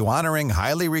disassembly to honoring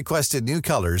highly requested new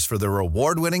colors for their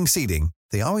award-winning seating,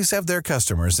 they always have their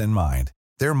customers in mind.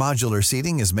 Their modular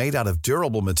seating is made out of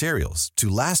durable materials to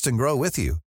last and grow with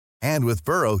you. And with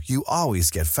Burrow, you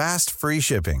always get fast, free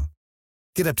shipping.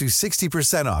 Get up to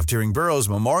 60% off during Burrow's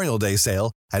Memorial Day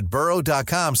sale at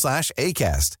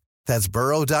burrow.com/ACAST. That's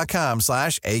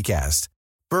burrow.com/ACAST.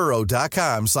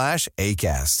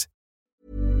 burrow.com/ACAST.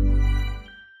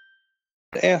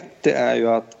 Det är ju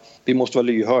att vi måste vara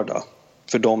lyhörda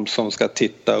för de som ska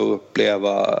titta och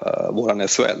uppleva våran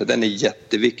SHL. Den är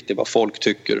jätteviktig vad folk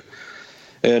tycker.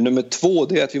 Nummer 2,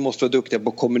 det är att vi måste vara duktiga på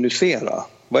att kommunicera.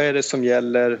 Vad är det som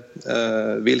gäller?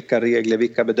 Vilka regler,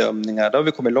 vilka bedömningar? Där har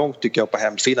vi kommit långt tycker jag på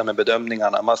hemsidan med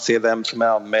bedömningarna. Man ser vem som är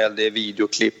anmäld, det är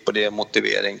videoklipp och det är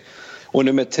motivering. Och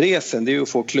nummer 3 sen, det är att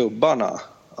få klubbarna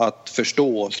att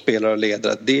förstå, spelare och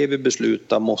ledare, att det vi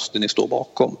beslutar måste ni stå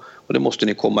bakom. Och det måste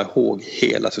ni komma ihåg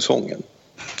hela säsongen.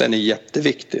 Den är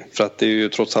jätteviktig för att det är ju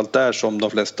trots allt där som de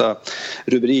flesta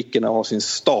rubrikerna har sin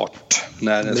start.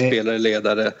 När en spelare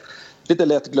ledare lite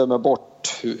lätt glömmer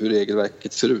bort hur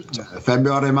regelverket ser ut.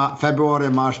 Februari,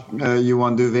 mars,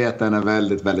 Johan, du vet den är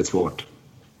väldigt, väldigt svårt.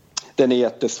 Den är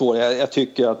jättesvår. Jag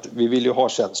tycker att vi vill ju ha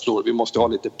känslor. Vi måste ha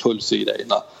lite puls i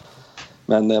grejerna.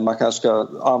 Men man kanske ska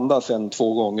andas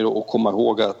 2 gånger och komma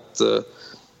ihåg att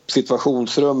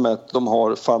situationsrummet, de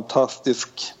har fantastisk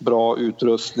bra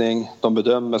utrustning. De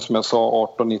bedömer som jag sa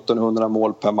 1800-1900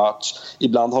 mål per match.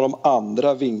 Ibland har de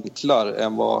andra vinklar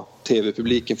än vad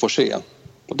tv-publiken får se.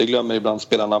 Och det glömmer ibland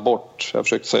spelarna bort. Jag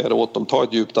försökte säga det åt dem. Ta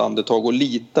ett djupt andetag och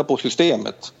lita på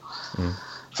systemet.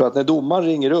 För att när domaren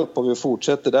ringer upp, om vi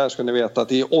fortsätter där, ska ni veta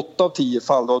att i 8 av 10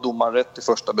 fall då har domaren rätt i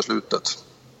första beslutet.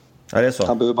 Ja, det är så.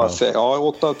 Han behöver bara säga,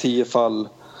 8 av 10 fall.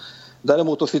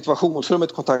 Däremot då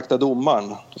situationsrummet kontaktar domaren,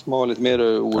 då ska man vara lite mer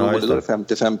orolig, då är det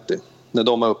 50-50. När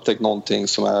de har upptäckt någonting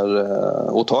som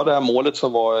är, och ta det här målet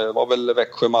som var väl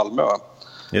Växjö-Malmö.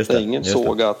 Där ingen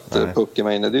såg att pucken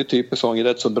var inne. Det är typiskt sån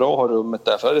rätt så bra har rummet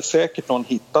där. För det är säkert någon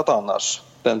hittat annars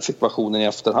den situationen i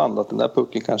efterhand, att den där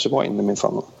pucken kanske var inne min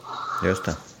famn. Just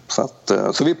det.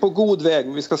 Så vi är på god väg,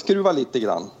 men vi ska skruva lite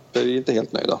grann. Vi är inte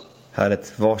helt nöjda.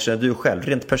 Härligt. Vad känner du själv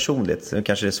rent personligt? Nu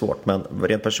kanske det är svårt, men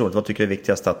rent personligt, vad tycker du är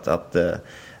viktigast att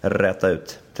rätta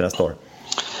ut till nästa år?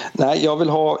 Nej, jag vill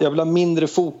ha mindre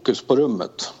fokus på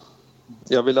rummet.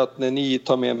 Jag vill att när ni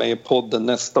tar med mig i podden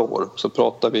nästa år så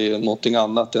pratar vi någonting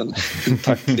annat än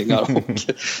tacklingar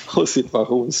och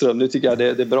situationsrum. Nu tycker jag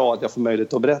det är bra att jag får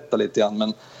möjlighet att berätta lite grann,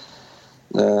 men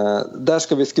där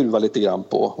ska vi skruva lite grann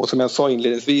på. Och som jag sa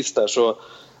inledningsvis där, så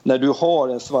när du har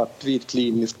en svartvit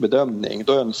klinisk bedömning,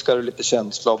 då önskar du lite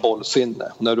känsla av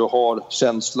bollsinne. När du har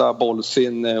känsla,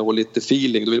 bollsinne och lite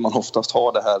feeling, då vill man oftast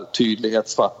ha det här tydlighet,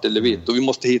 svart eller vitt. Och vi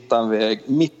måste hitta en väg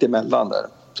mitt emellan där.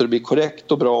 Så det blir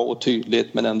korrekt och bra och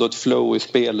tydligt, men ändå ett flow i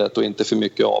spelet och inte för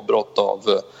mycket avbrott av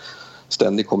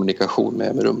ständig kommunikation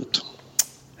med rummet.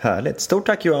 Härligt. Stort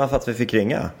tack Johan för att vi fick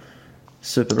ringa.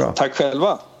 Superbra. Tack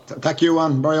själva. Tack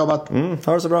Johan, bra jobbat.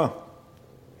 Ha det så bra.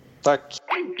 Tack.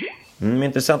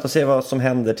 Intressant att se vad som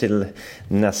händer till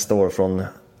nästa år från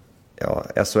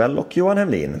SHL och Johan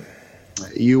Hemlin.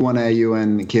 Johan är ju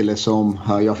en kille som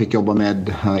jag fick jobba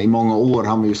med i många år.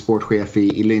 Han var ju sportchef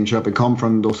i Linköping, kom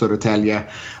från då Södertälje.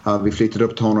 Vi flyttade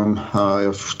upp till honom.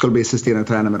 Jag skulle bli assisterande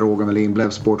tränare med Roger Melin, blev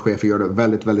sportchef och gör det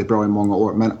väldigt, väldigt bra i många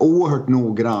år. Men oerhört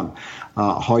noggrann.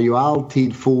 Har ju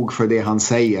alltid fog för det han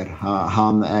säger.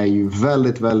 Han är ju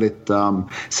väldigt, väldigt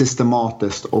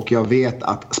systematisk, och jag vet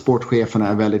att sportcheferna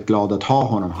är väldigt glada att ha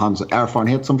honom. Hans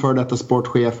erfarenhet som för detta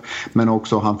sportchef, men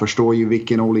också han förstår ju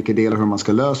vilken olika delar hur man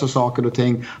ska lösa saker och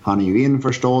ting. Han är ju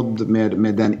införstådd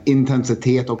med den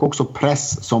intensitet och också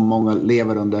press som många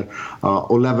lever under,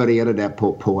 och levererar det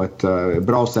på ett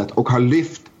bra sätt och har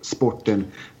lyft sporten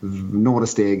några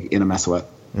steg inom SHL.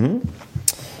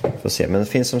 Får se, men det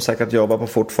finns som sagt att jobba på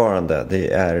fortfarande.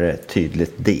 Det är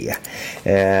tydligt det.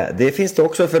 Det finns det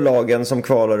också för lagen som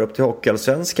kvalar upp till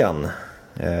Hockeyallsvenskan.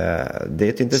 Det är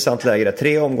ett intressant läge. Det är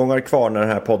 3 omgångar kvar när den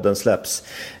här podden släpps.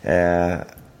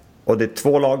 Och det är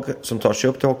 2 lag som tar sig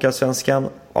upp till Hockeyallsvenskan.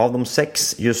 Av de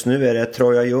 6 just nu är det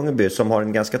Troja Ljungby som har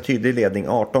en ganska tydlig ledning,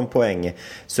 18 poäng.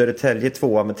 Södertälje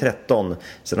 2 med 13.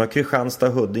 Sen har Kristianstad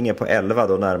och Huddinge på 11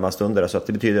 då närmast under. Så att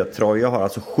det betyder att Troja har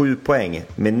alltså 7 poäng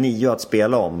med 9 att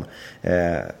spela om.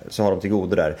 Så har de till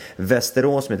godo där.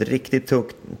 Västerås med ett riktigt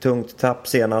tungt tapp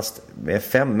senast med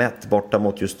 5-1 borta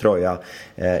mot just Troja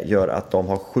gör att de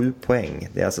har 7 poäng.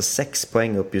 Det är alltså 6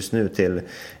 poäng upp just nu till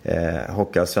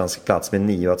Hockeyallsvensk plats med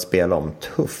 9 att spela om.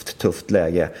 Tufft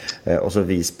läge. Och så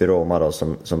Visby Roma då,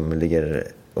 som ligger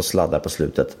och sladdar på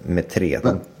slutet med 3.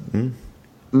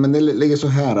 Men det ligger så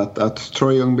här att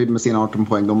Troy Ljungby med sina 18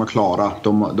 poäng, de är klara.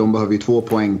 De behöver ju 2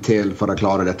 poäng till för att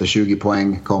klara detta. 20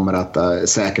 poäng kommer att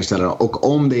säkerställa.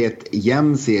 Och om det är ett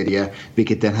jämn serie,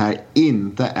 vilket den här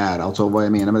inte är, alltså vad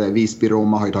jag menar med det,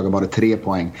 Visby-Roma har ju tagit bara 3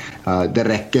 poäng. Det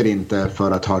räcker inte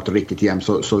för att ha ett riktigt jämnt.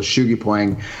 Så 20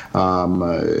 poäng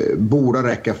borde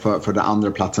räcka för den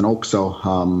andra platsen också.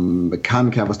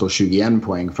 Kan krävas då 21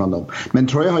 poäng från dem. Men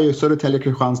Troy har ju Södertälje,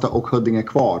 Kristianstad och Huddinge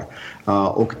kvar.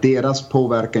 Och deras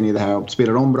påverkan i det här,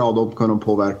 spelar de bra, då kan de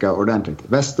påverka ordentligt.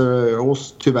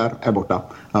 Västerås tyvärr är borta.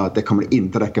 Det kommer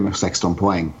inte räcka med 16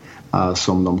 poäng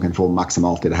som de kan få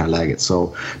maximalt i det här läget.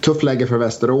 Så tuff läge för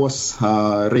Västerås,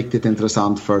 riktigt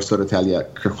intressant för Södertälje,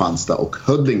 Kristianstad och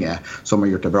Huddinge som har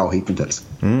gjort det bra hittills.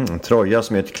 Troja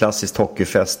som är ett klassiskt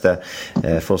hockeyfäste,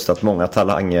 fostrat många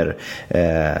talanger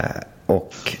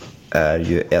och är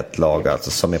ju ett lag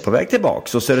alltså som är på väg tillbaka.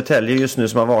 Så Södertälje just nu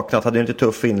som har vaknat hade ju inte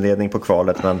tuff inledning på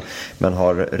kvalet men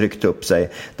har ryckt upp sig.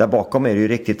 Där bakom är det ju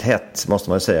riktigt hett måste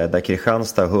man säga. Där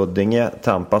Kristianstad, Huddinge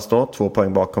tampas då, 2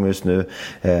 poäng bakom just nu.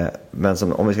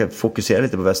 Men om vi ska fokusera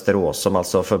lite på Västerås som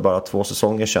alltså för bara 2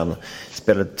 säsonger sedan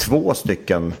spelade 2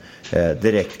 stycken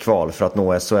direkt kval för att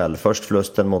nå SHL. Först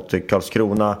förlusten mot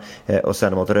Karlskrona och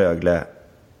sen mot Rögle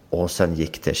och sen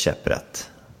gick det käpprätt.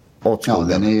 Ja,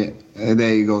 det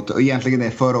är ju gott. Och egentligen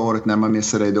det förra året när man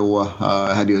missade det då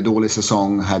hade ju dålig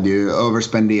säsong, hade ju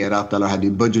överspenderat eller hade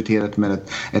ju budgeterat med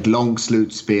ett långt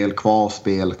slutspel,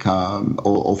 kvalspel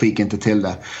och fick inte till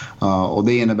det. Och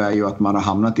det innebär ju att man har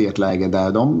hamnat i ett läge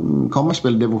där de kommer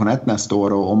spela division 1 nästa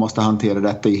år och måste hantera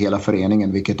detta i hela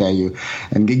föreningen, vilket är ju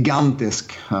en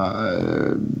gigantisk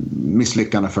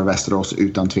misslyckande för Västerås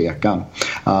utan tvekan.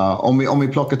 Om vi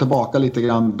plockar tillbaka lite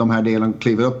grann de här delen,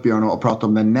 kliver upp Björn och pratar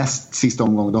om den näst sista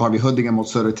omgång, då har vi Huddinge mot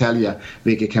Södertälje,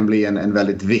 vilket kan bli en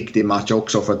väldigt viktig match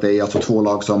också för att det är alltså 2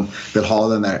 lag som vill ha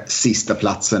den där sista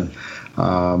platsen.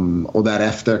 Och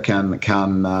därefter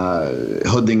kan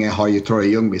Huddinge ha ju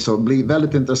Troy Ljungby, så det blir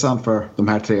väldigt intressant för de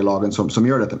här 3 lagen som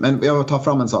gör det. Men jag vill ta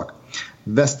fram en sak.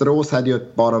 Västerås hade ju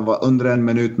bara var under 1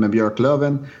 minut med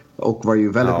Björklöven och var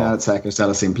ju väldigt nära att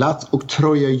säkerställa sin plats. Och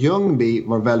Troja Ljungby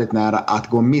var väldigt nära att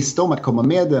gå miste om att komma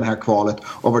med i det här kvalet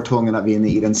och var tvungna att vinna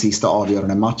i den sista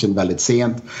avgörande matchen väldigt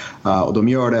sent. Och de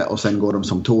gör det och sen går de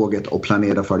som tåget och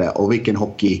planerar för det. Och vilken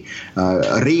hockey.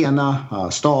 Arena,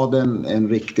 staden, en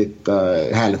riktigt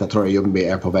härligt att Troja Ljungby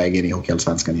är på väg in i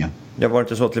Hockeyallsvenskan igen. Jag var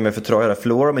inte så till med för Troja.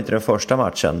 Förlorade de inte den första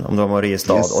matchen om de var i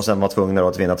stad och sen var tvungna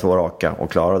att vinna 2 raka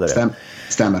och klarade det?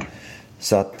 Stämmer.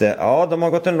 Så att ja, de har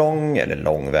gått en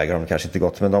lång väg har de kanske inte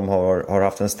gått, men de har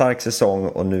haft en stark säsong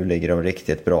och nu ligger de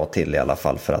riktigt bra till i alla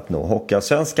fall för att nå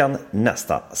Hockeyallsvenskan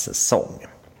nästa säsong.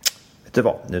 Vet du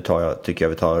vad, nu tycker jag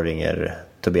vi tar och ringer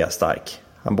Tobias Stark.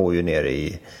 Han bor ju nere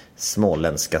i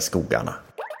småländska skogarna.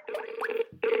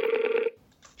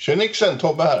 Tjenixen,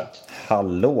 Tobbe här.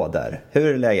 Hallå där,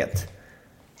 hur är läget?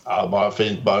 Ja,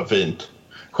 bara fint.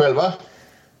 Själva?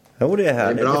 Jo, det är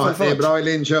här. Det är bra i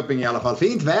Linköping i alla fall.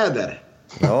 Fint väder.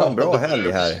 Ja, en bra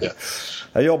helg här.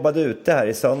 Jag jobbade ute här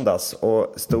i söndags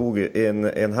och stod i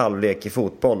en halvlek i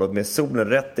fotboll och med solen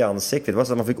rätt i ansiktet. Det var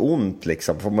så att man fick ont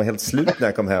liksom. Får man helt slut när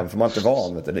jag kom hem för man inte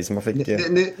van. Vet du. Liksom man fick...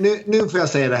 nu får jag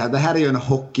säga det här. Det här är ju en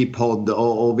hockeypodd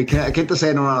och vi kan inte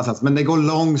säga någon annanstans. Men det går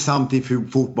långsamt i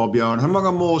fotboll, Björn. Hur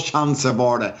många målchanser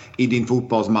var det i din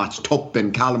fotbollsmatch?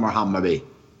 Toppen, Kalmar-Hammarby.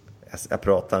 Jag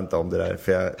pratar inte om det där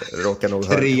för jag råkar nog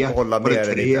hålla med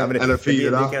det lite. Ja, eller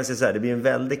 4. Det kan säga så här, det blir en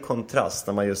väldig kontrast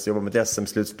när man just jobbar med ett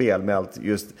SM-slutspel med allt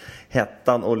just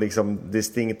hettan och liksom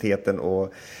distinktheten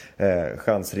och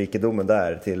chansrikedomen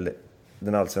där till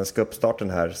den allsvenska uppstarten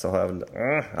här, så har jag väl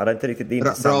det är inte riktigt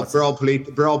intressant.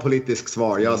 Bra politisk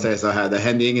svar. Jag säger så här, det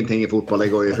händer ingenting i fotboll, det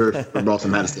går ju hur bra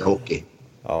som helst i hockey.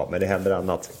 Ja, men det händer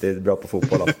annat. Det är bra på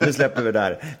fotboll. Nu släpper vi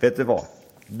där. Vet du vad?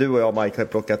 Du och jag, Mike, har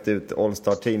plockat ut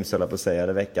All-Star Teams, eller på att säga,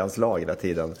 det veckans lag hela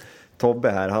tiden. Tobbe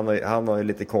här, han har ju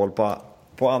lite koll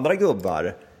på andra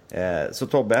gubbar. Så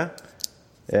Tobbe,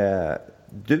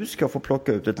 du ska få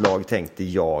plocka ut ett lag, tänkte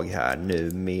jag här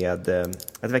nu, med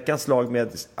ett veckans lag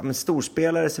med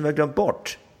storspelare som vi har glömt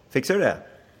bort. Fixar du det?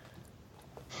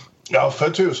 Ja, för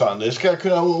tusan, det ska jag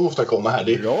kunna åstadkomma här.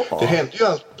 Det händer ju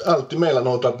alltid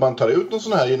mellanåt att man tar ut någon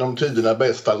sån här genom tiderna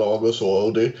bästa lag och så.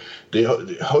 Och det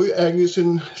har ju äger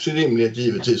sin rimlighet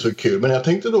givetvis och kul. Men jag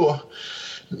tänkte då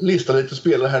lista lite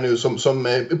spelare här nu som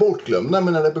är bortglömda,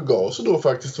 men när det begav sig då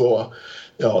faktiskt var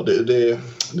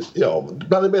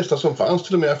bland det bästa som fanns,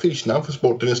 till och med affischnamn för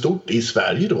sporten i stort i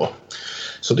Sverige då.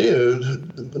 Så det är ju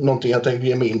någonting jag tänkte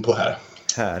ge mig in på här.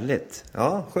 Härligt.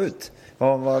 Ja, skjut.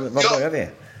 Vad börjar vi?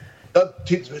 Ja,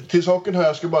 till saken här,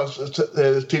 jag ska bara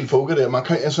tillfoga det.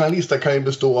 En sån här lista kan ju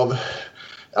bestå av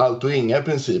allt och inga i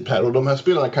princip här. Och de här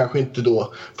spelarna kanske inte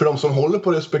då, för de som håller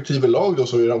på respektive lag då,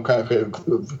 så är de kanske,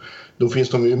 då finns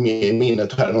de ju med i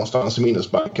minnet här någonstans i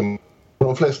minnesbanken.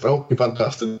 De flesta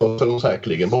hockeyfantaster så är de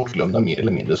säkerligen bortglömda mer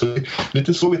eller mindre. Så det är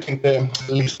lite så vi tänkte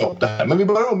lista upp det här. Men vi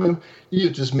börjar med,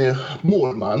 givetvis med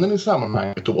målmannen i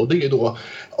sammanhanget då. Det är då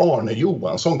Arne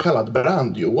Johansson, kallad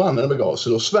Brand-Johan, när det begav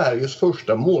sig då, Sveriges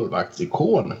första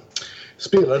målvaktsikon.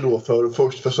 Spelade då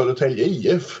först för Södertälje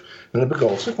IF. När det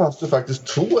begav sig fanns det faktiskt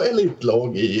 2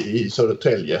 elitlag i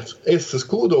Södertälje.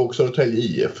 SSK då och Södertälje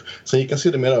IF. Sen gick han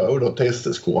sedermera över då till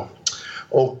SSK.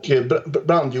 Och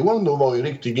Brand-Johan då var ju en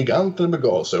riktig gigant när det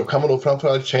begav sig. Och han var då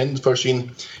framförallt känd för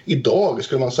sin, idag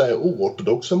skulle man säga,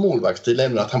 oortodoxa målvaktsstil.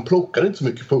 Nämligen att han plockade inte så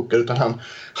mycket puckar, utan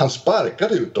han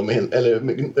sparkade ut dem,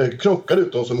 eller knockade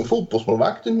ut dem som en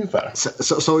fotbollsmålvakt ungefär.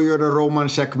 Så gör det Roman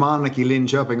Czechmanek i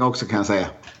Linköping också, kan jag säga.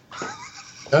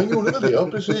 Han gjorde väl det, ja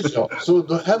precis. Ja. Så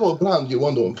då, här var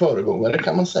Brand-Johan då en föregångare,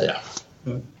 kan man säga.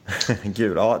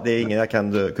 Gud, ja, det är ingen jag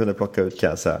kunde plocka ut, kan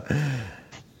jag säga.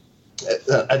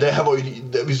 Det här var ju,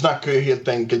 vi snackar ju helt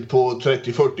enkelt på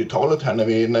 30-40-talet här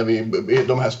när vi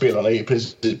de här spelarna är i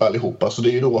princip allihopa, så det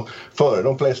är ju då före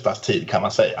de flestas tid, kan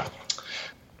man säga.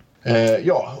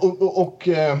 Ja, och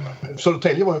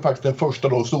Södertälje var ju faktiskt den första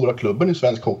då stora klubben i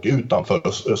svensk hockey utanför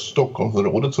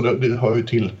Stockholmsområdet, så det hör ju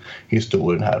till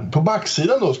historien här. På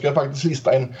backsidan då ska jag faktiskt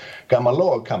lista en gammal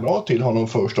lagkamrat till honom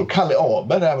först då, Kalle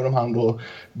Aber, även om han då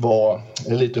var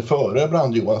lite före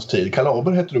Brand-Johans tid. Kalle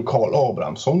Aber hette då Karl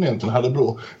Abrahamsson egentligen,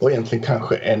 var egentligen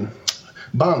kanske en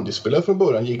bandyspelare från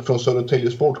början, gick från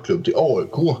Södertälje sportklubb till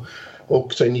AIK.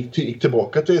 Och sen gick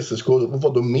tillbaka till SSK och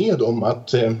var då med om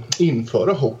att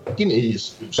införa hockeyn i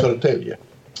Södertälje.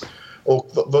 Och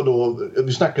var då,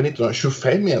 vi snackar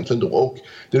 1925 egentligen då. Och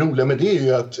det roliga med det är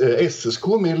ju att SSK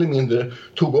mer eller mindre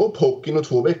tog upp hockeyn, och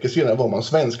 2 veckor senare var man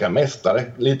svenska mästare.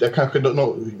 Lite, kanske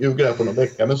ljuger här på någon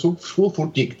vecka, men så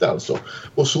fort gick det alltså.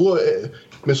 Och så,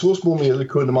 med så små medel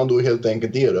kunde man då helt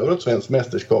enkelt erövra ett svenskt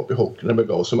mästerskap i hockey när det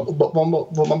begav sig.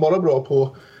 Var man bara bra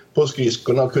på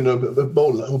skridskorna och kunde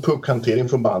bolla och puckhantering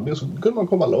från bandyn, så kunde man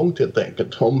komma långt helt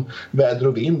enkelt, om väder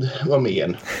och vind var med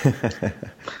en.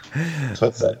 Så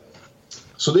att säga.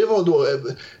 Så det var då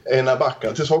en av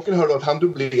backarna. Till saken hörde att han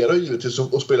dubblerar givetvis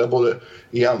och spelar både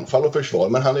i anfall och försvar,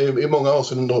 men han är i många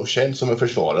avseenden då känd som en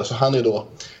försvarare, så han är då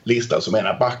listad som en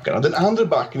av backarna. Den andra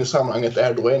backen i sammanhanget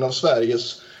är då en av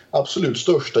Sveriges absolut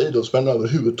största idrottsmän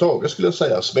överhuvudtaget, skulle jag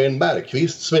säga, Sven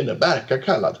Bergqvist, Svenne Berka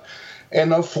kallad.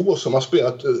 En av få som har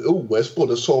spelat OS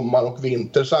både sommar och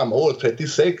vinter samma år,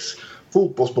 36,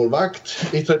 fotbollsmålvakt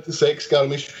i 36,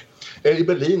 Garmisch i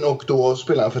Berlin, och då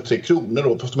spelade han för 3 kronor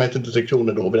då, fast de hette inte 3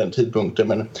 kronor då vid den tidpunkten,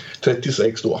 men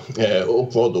 36 då,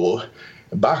 och var då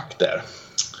back där.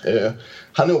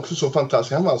 Han är också så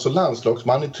fantastisk, han var alltså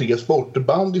landslagsman i 3 sporter,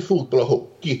 bandy, fotboll och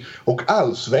hockey, och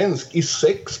allsvensk i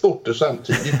 6 sporter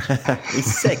samtidigt. I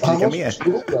 6, han var mer.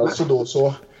 Stor, alltså då,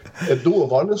 så då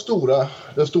var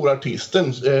den stora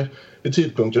artisten i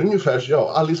tidpunkten ungefär,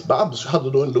 ja, Alice Babs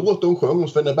hade då en låt och sjöng om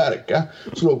Svenne Berka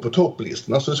som låg på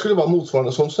topplistorna, så det skulle vara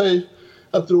motsvarande som säg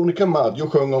att Veronica Maggio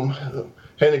sjöng om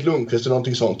Henrik Lundqvist eller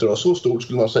någonting sånt då. Så stort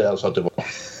skulle man säga alltså att det var.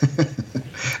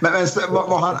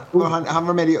 Men han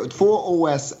var med i 2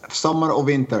 OS, sommar och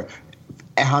vinter.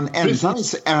 Är han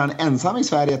ensam i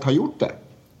Sverige att ha gjort det?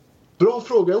 Bra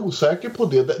fråga, jag är osäker på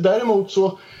det. Däremot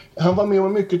så han var med om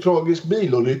en mycket tragisk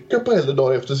bilolycka på äldre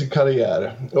dagar efter sin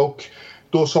karriär, och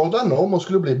då sa han om och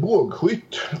skulle bli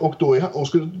bågskytt, och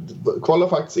skulle kvala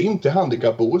faktiskt in till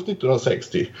handikapp-OS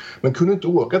 1960, men kunde inte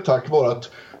åka tack vare att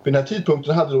vid den här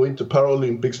tidpunkten hade då inte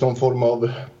Paralympics någon form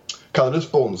av kallade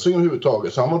sponsring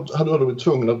överhuvudtaget, så han hade då blivit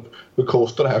tvungen att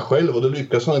bekosta det här själv, och det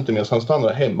lyckades han inte med, så han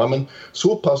stannade hemma. Men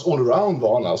så pass allround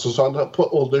var han alltså, så han på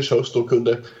ålders höst då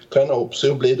kunde träna upp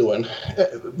sig och bli då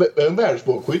en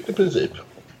världsbågskytt i princip.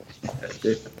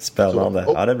 Spännande,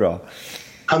 ja det är bra.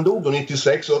 Han dog då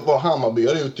 96 och var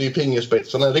Hammarbyare ute i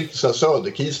fingerspetsarna, en riktig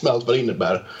Söderkis med allt vad det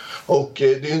innebär. Och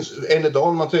det är en idag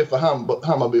när man träffar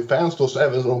Hammarby-fans då, så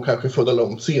även om de kanske är födda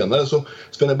långt senare, så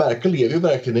Svenne Berka lever ju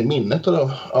verkligen i minnet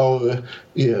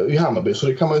i Hammarby, så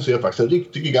det kan man ju se faktiskt en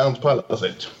riktig gigant på alla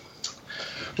sätt.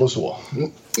 Och så.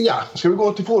 Ja, ska vi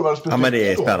gå till forwardsbeslut? Ja, men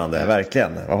det är spännande,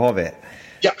 verkligen. Vad har vi?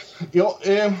 Ja,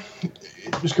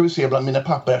 nu ska vi se bland mina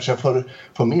papper här så jag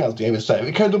får med allt jag vill säga.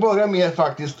 Vi kan ju då börja med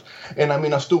faktiskt en av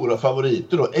mina stora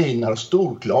favoriter då, Einar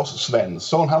Storklas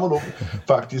Svensson. Han var då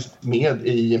faktiskt med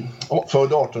född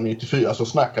 1894, så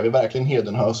snackar vi verkligen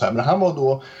hedenhös här. Men han var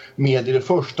då med i det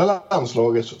första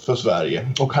landslaget för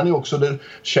Sverige. Och han är också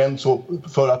känd så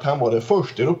för att han var den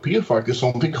första europé faktiskt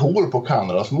som fick hår på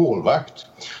Kanadas målvakt.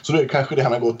 Så det är kanske det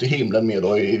han har gått till himlen med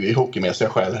då i hockeymässiga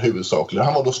skäl huvudsakligen.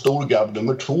 Han var då stor grabb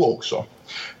nummer 2 också.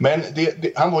 Men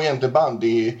han var egentligen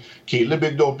bandykille,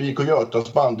 byggde upp IK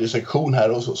Götas bandysektion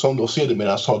här och som då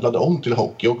sedermera sadlade om till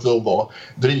hockey och då var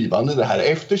drivande i det här.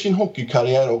 Efter sin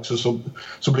hockeykarriär också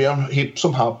så blev han hipp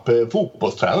som happ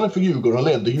fotbollstränare för Djurgården och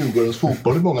ledde Djurgårdens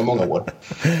fotboll i många, många år.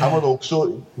 Han var då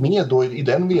också med då i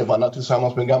den vevarna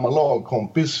tillsammans med en gammal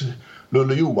lagkompis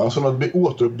Lulle Johansson att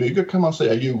återuppbygga kan man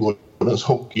säga Djurgårdens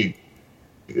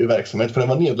hockeyverksamhet, för den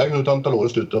var nedlagd ett antal år i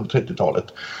slutet av 30-talet.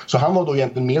 Så han var då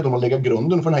egentligen med om att lägga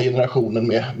grunden för den här generationen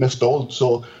med Stoltz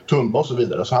och Tumba och så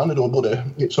vidare. Så han är då både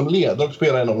som ledare och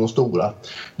spelar en av de stora.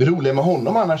 Det roliga med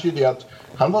honom annars är det att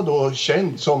han var då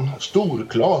känd som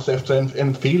storklas efter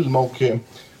en film och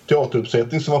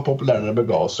teateruppsättning som var populär när det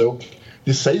begav sig. Och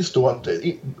det sägs då att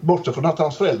bortsett från att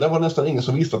hans föräldrar var nästan ingen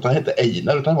som visste att han hette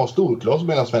Einar, utan han var storklas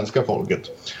mellan svenska folket.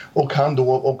 Och han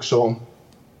då också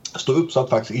stod uppsatt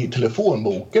faktiskt i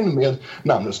telefonboken med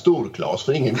namnet Storklas,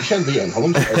 för ingen kände igen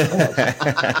honom.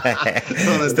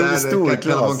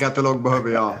 Telefonkatalog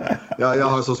behöver jag. Jag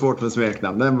har så svårt med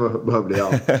smeknamn. Den behövde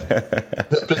jag.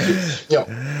 Precis, ja.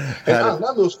 En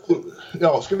annan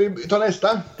då, ska vi ta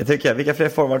nästa? Jag tycker jag. Vilka fler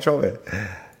forwards har vi?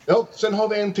 Ja, sen har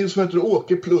vi en till som heter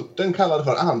Åke Plutten, kallad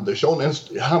för Andersson, en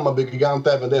Hammarby-gigant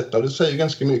även detta, och det säger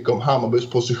ganska mycket om Hammarbys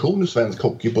position i svensk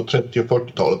hockey på 30- och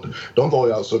 40-talet. De var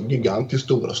ju alltså gigantiskt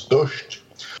stora, störst.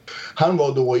 Han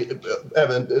var då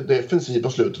även defensiv på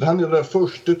slutet. Han är den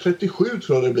första 37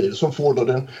 tror jag det blir som får då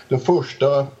den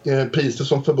första priset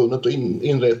som förbundet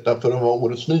inrättar för att vara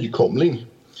årets nykomling.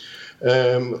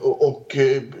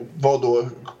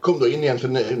 Kom då in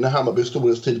egentligen när Hammarbys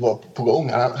storhetstid var på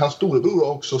gång. Hans storebror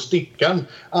var också Stickan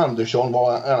Andersson,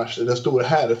 var annars den stora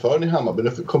härföraren i Hammarby. Nu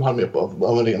kom han med på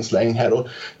av en ren släng här. Och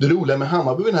det roliga med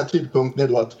Hammarby vid den här tidpunkten är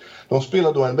då att de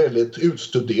spelar då en väldigt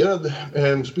utstuderad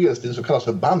spelstil som kallas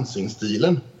för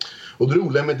Bansingstilen. Och det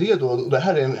roliga med det då, och det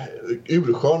här är en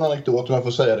urskön anekdot om jag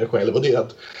får säga det själv, och det är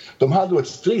att de hade då ett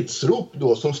stridsrop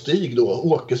då som Stig då,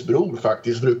 Åkes bror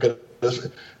faktiskt, brukade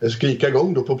skrika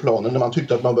igång då på planen när man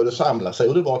tyckte att man började samla sig,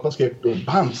 och det var att man skrek då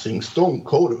Bansing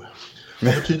stångkorv.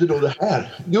 Vad betyder då det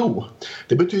här? Jo,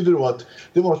 det betyder då att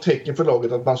det var ett tecken för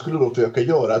laget att man skulle då försöka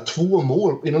göra 2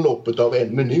 mål inom loppet av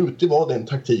 1 minut. Det var den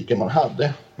taktiken man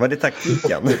hade. Var det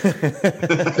taktiken?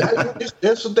 Det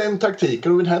är så den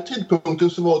taktiken, och vid den här tidpunkten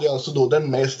så var det alltså då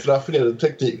den mest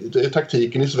raffinerade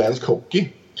taktiken i svensk hockey.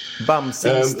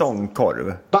 Bamsing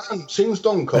stångkorv. Bamsing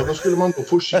stångkorv, då skulle man då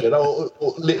forcera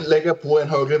och lägga på en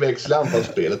högre växel i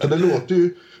anfallsspelet. Och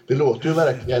det låter ju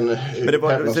verkligen. Men det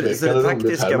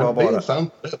taktiska var bara.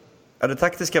 Ja, det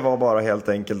taktiska var bara helt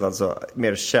enkelt alltså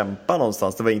mer kämpa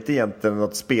någonstans. Det var inte egentligen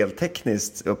något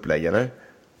speltekniskt upplägg, eller?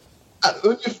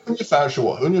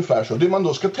 Ungefär så. Det man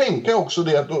då ska tänka också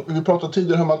det att vi pratade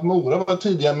tidigare om att Mora var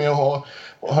tidiga med att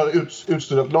ha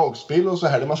utstuderat lagspel och så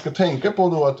här. Det man ska tänka på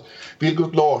då att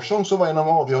Vilgot Larsson, så var en av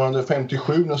avgörande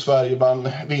 57 när Sverige vann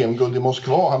VM-guld i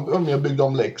Moskva. Han var med och byggde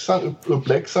om upp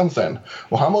Leksand sen.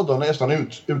 Och han var då nästan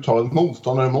uttalat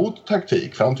motståndare mot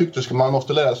taktik. För han tyckte att man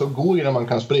måste lära sig att gå innan man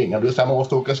kan springa. Det vill säga man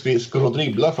måste åka skridskor och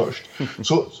dribbla först.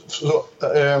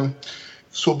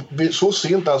 Så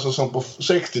sent alltså som på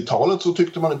 60-talet så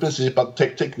tyckte man i princip att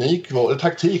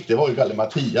taktik det var ju Galle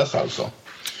Mattias alltså.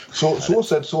 Så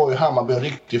sätt så var ju Hammarby en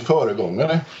riktig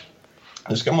föregångare.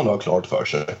 Det ska man ha klart för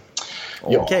sig.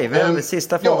 Okej, vi har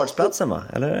sista forwardsplatsen va?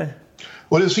 Eller?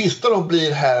 Och det sista då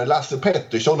blir här Lasse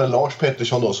Pettersson, eller Lars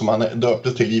Pettersson då som han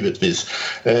döptes till givetvis.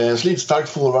 Slitstark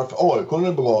forward för AIK när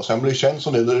det begav sig. Han blev känd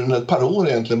som det under ett par år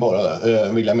egentligen bara,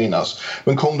 vill jag minnas.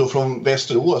 Men kom då från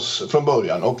Västerås från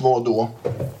början och var då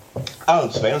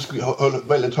allsvensk, höll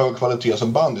väldigt hög kvalitet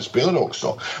som bandyspelare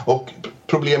också. Och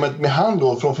problemet med han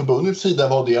då från förbundets sida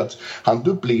var det att han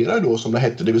dubblerade då som det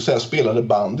hette, det vill säga spelade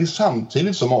bandy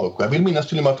samtidigt som AIK. Jag vill minnas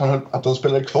till och med att han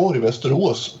spelade kvar i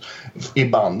Västerås i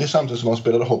bandy samtidigt som han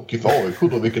spelade hockey för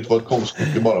AIK då, vilket var ett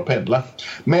konststycke bara att peddla.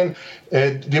 Men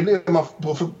det blev man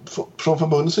från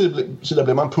förbundets sida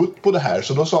blev man putt på det här,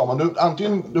 så då sa man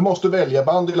antingen du måste välja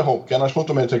bandy eller hockey, annars får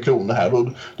du med 3 kronor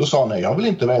här. Då sa han nej, jag vill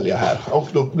inte välja här, och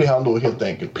då blev han då helt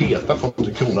enkelt petad från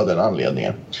 3 kronor den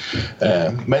anledningen.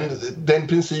 Men den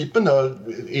principen där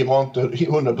var inte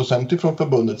 100% från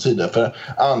förbundets sida, för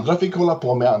andra fick hålla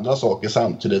på med andra saker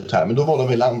samtidigt här, men då var de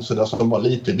väl ansedda som de var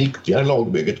lite viktigare i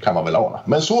lagbygget, kan man väl ana.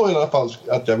 Men så i alla fall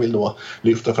att jag vill då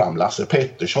lyfta fram Lasse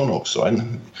Pettersson också,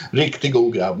 en riktigt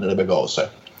god grabb när det begav sig.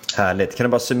 Härligt, kan du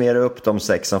bara summera upp de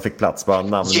 6 som fick plats bara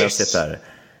namnmässigt här?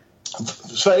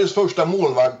 Sveriges första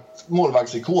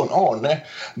målvaktsikon Arne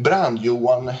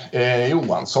Brand-Johan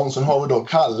Johansson. Sen har vi då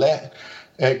Kalle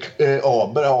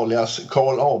Aber alias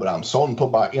Karl Abrahamsson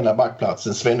på ena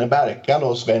backplatsen, Svenne Berkan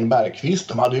och Sven Bergqvist.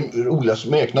 De hade ju roliga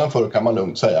smeknamn för, kan man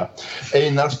lugnt säga.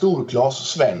 Einar Storklas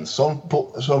Svensson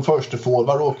som första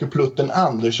forward, Åke Plutten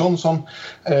Andersson som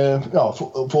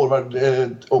forward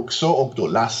också, och då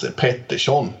Lasse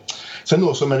Pettersson. Sen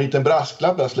då som en liten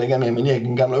brasklapp där slänger med min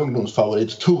egen gamla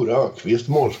ungdomsfavorit Tore Ökvist,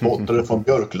 målspottare från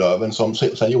Björklöven som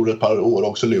sen gjorde ett par år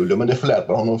också Luleå, men det förlät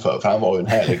man honom för han var ju en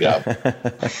härlig grabb.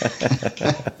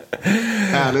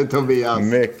 Härligt Tobias.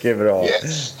 Mycket bra.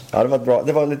 Yes. Ja, det var bra.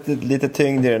 Det var lite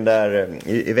tyngd i den där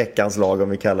i veckans lag, om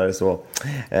vi kallar det så.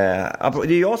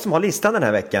 Det är jag som har listan den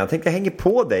här veckan. Jag tänkte hänga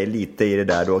på dig lite i det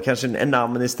där då. Kanske en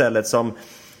namn istället som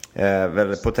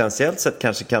väl potentiellt sett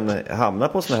kanske kan hamna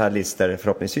på såna här listor.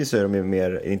 Förhoppningsvis så är de ju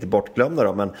mer, inte bortglömda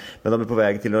då, men de är på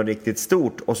väg till något riktigt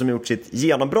stort och som gjort sitt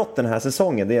genombrott den här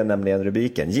säsongen. Det är nämligen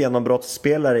rubriken.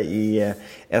 Genombrottsspelare i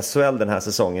SHL den här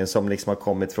säsongen som liksom har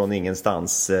kommit från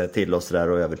ingenstans till oss där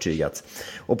och övertygat.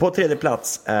 Och på tredje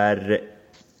plats är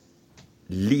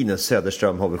Linus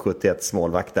Söderström, HV71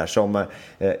 målvakt där, som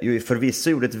ju förvisso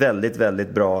gjorde ett väldigt, väldigt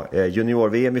bra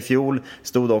junior-VM i fjol.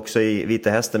 Stod också i Vita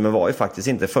Hästen, men var ju faktiskt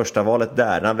inte första valet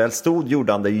där. När han väl stod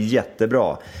gjorde han det ju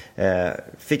jättebra.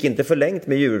 Fick inte förlängt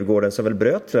med Djurgården, som väl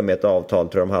bröt till och med ett avtal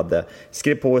tror de hade.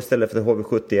 Skrev på istället för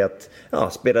HV71. Ja,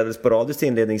 spelades sporadiskt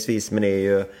inledningsvis, men är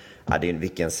ju det är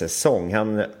vilken säsong.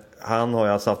 Han har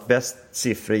ju alltså haft bäst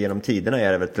siffror genom tiderna,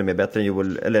 är det väl till och med bättre än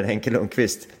Joel eller Henke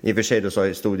Lundqvist. I och för sig då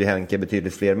så stod ju Henke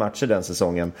betydligt fler matcher den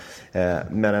säsongen.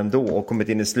 Men ändå, och kommit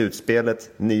in i slutspelet,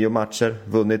 9 matcher,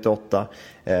 vunnit 8.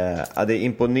 Det är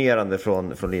imponerande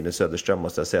från Linus Söderström,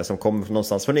 måste jag säga, som kommer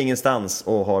någonstans från ingenstans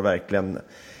och har verkligen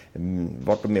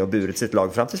varit med och burit sitt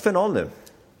lag fram till final nu.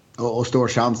 Och stor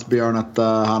chans, Björn, att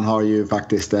han har ju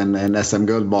faktiskt en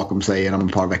SM-guld bakom sig inom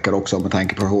ett par veckor också, om man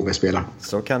tänker på HV-spelare.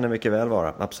 Så kan det mycket väl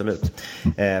vara, absolut.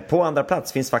 På andra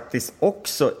plats finns faktiskt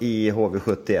också i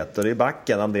HV71, och det är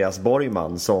backen Andreas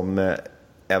Borgman som...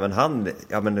 Även han,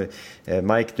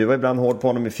 Mike, du var ibland hård på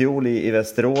honom i fjol i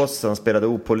Västerås. Han spelade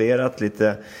opolerat,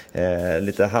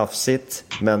 lite hafsigt.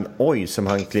 Men oj, som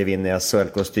han klev in i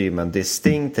SHL-kostymen.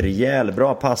 Distinkt, rejäl,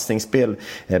 bra passningsspel,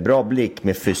 bra blick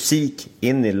med fysik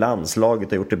in i landslaget.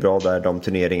 Har gjort det bra där, de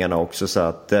turneringarna också. Så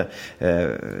att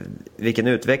vilken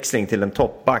utväxling till en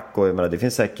toppback. Och det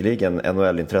finns säkerligen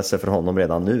NHL-intresse för honom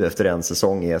redan nu efter en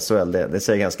säsong i SHL. Det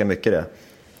säger ganska mycket det.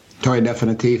 Ja,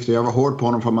 definitivt. Jag var hård på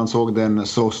honom för man såg den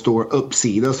så stor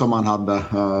uppsida som han hade.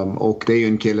 Och det är ju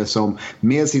en kille som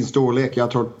med sin storlek,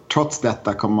 jag tror trots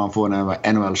detta kommer man få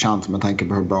en NHL-chans med tanke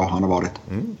på hur bra han har varit.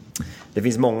 Mm. Det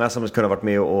finns många som skulle ha varit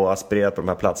med och aspirerat på de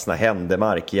här platserna.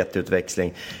 Händemark,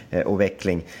 jätteutväxling och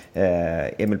veckling.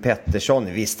 Emil Pettersson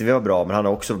visste vi var bra, men han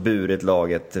har också burit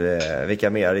laget. Vilka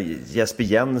mer? Jesper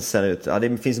Jensen ut. Ja,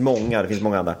 det finns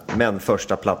många andra. Men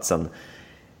första platsen.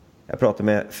 Jag pratade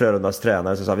med Frölundas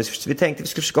tränare som sa vi tänkte vi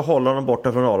skulle försöka hålla honom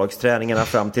borta från A-lagsträningarna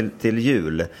fram till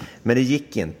jul. Men det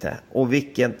gick inte. Och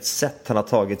vilket sätt han har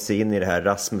tagit sig in i det här,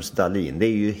 Rasmus Dahlin. Det är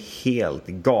ju helt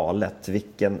galet.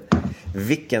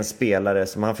 Vilken spelare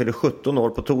som han fyller 17 år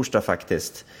på torsdag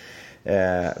faktiskt.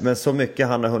 Men så mycket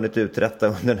han har hunnit uträtta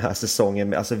under den här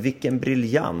säsongen. Alltså vilken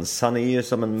briljans. Han är ju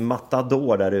som en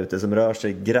matador där ute som rör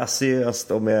sig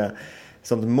graciöst och med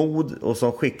sånt mod och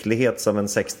sån skicklighet som en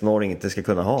 16-åring inte ska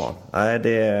kunna ha.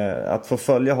 Att få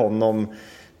följa honom,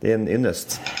 det är en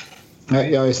ynnest.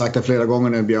 Jag har ju sagt det flera gånger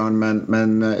nu, Björn,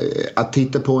 men att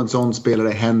titta på en sån spelare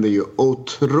händer ju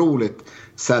otroligt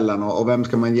sällan. Och vem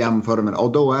ska man jämföra med?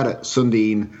 Och då är det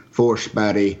Sundin,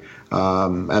 Forsberg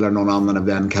eller någon annan av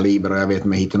den kaliber, och jag vet inte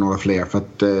om jag hittar några fler. För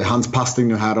att hans passning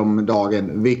nu här om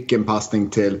dagen, vilken passning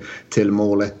till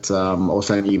målet, och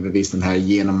sen givetvis den här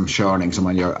genomkörning som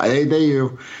man gör. Det är ju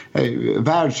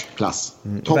världsklass,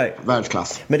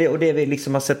 världsklass. Men det vi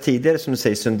liksom har sett tidigare, som du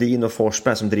säger, Sundin och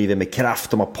Forsberg som driver med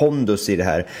kraft, de har pondus i det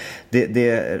här.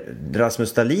 Det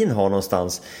Rasmus Dahlin har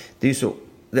någonstans, det är ju så.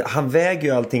 Han väger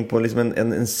ju allting på liksom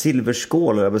en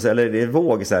silverskål eller en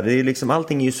våg så här. Det är liksom,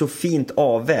 allting är ju så fint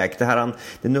avvägt.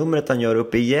 Det numret han gör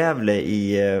uppe i Gävle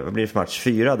i vad blir det för match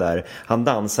 4 där. Han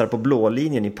dansar på blå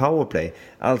linjen i powerplay.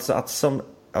 Alltså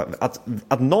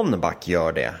att någon back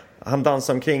gör det. Han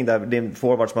dansar omkring där, det är en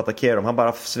forward som attackerar dem. Han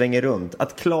bara svänger runt.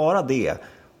 Att klara det.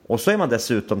 Och så är man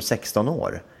dessutom 16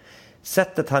 år.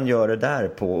 Sättet han gör det där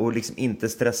på och liksom inte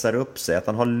stressar upp sig, att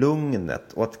han har lugnet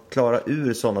och att klara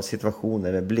ur sådana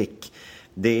situationer med blick,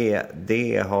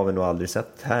 det har vi nog aldrig sett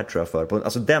här, tror jag, för.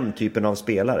 Alltså den typen av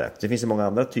spelare. Det finns ju många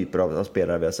andra typer av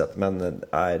spelare vi har sett, men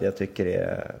jag tycker det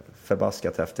är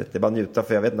förbaskat häftigt. Det är bara njuta,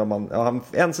 för jag vet inte om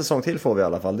en säsong till får vi i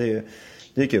alla fall. Det är ju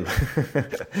Det är kul.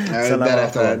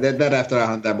 Därefter är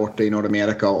han där borta i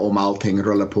Nordamerika om allting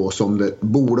rullar på som det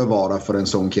borde vara för en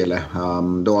sån kille.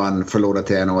 Då han förlorat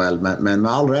till NHL. Men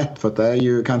med all rätt, för att det är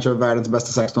ju kanske världens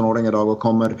bästa 16-åring idag och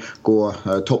kommer gå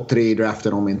topp 3 i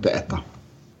draften om inte etta.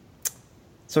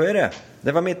 Så är det.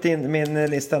 Det var min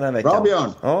lista den här veckan. Bra,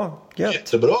 Björn. Ja, gött.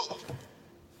 Jättebra.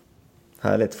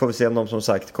 Härligt. Får vi se om de som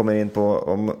sagt kommer in på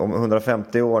om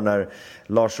 150 år när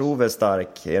Lars-Ove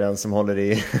Stark är den som håller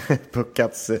i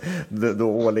Puckats då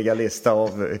årliga lista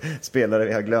av spelare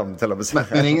vi har glömt.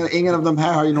 Men ingen av de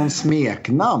här har ju någon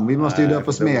smeknamn. Vi måste ju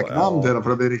döpa smeknamn till dem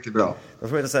för att bli riktigt bra. Då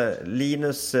får vi säga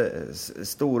Linus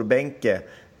Storbänke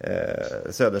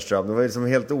Söderström. Det var ju liksom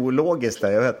helt ologiskt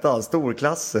där. Jag hette han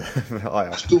storklass.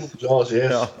 Ja. Storklass,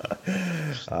 yes.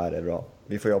 Ja, det är bra.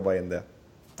 Vi får jobba in det.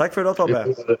 Tack för idag,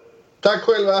 Tobbe. Tack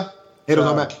själva. Hej då,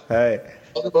 Tobbe. Hej.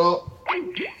 Ha det bra.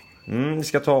 Vi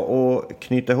ska ta och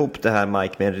knyta ihop det här,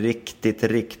 Mike, med en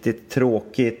riktigt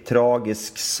tråkig,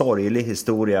 tragisk, sorglig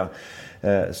historia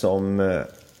som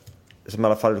i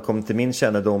alla fall kom till min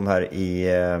kännedom här i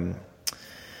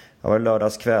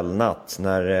lördagskväll natt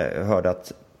när jag hörde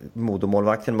att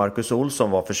Modomålvakten Marcus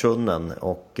Olsson var försvunnen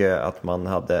och att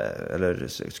man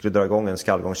skulle dra igång en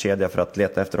skallgångskedja för att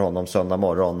leta efter honom söndag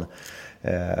morgon.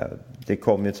 Det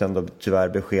kom ju sen då tyvärr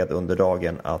besked under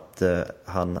dagen att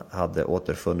han hade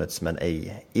återfunnits men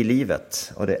ej i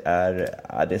livet. Och det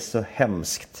är så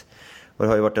hemskt. Och det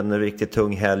har ju varit en riktigt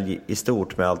tung helg i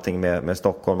stort med allting med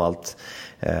Stockholm och allt.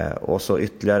 Och så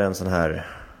ytterligare en sån här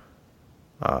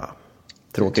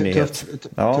tråkig nyhet.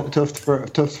 Tufft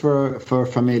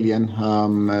för familjen.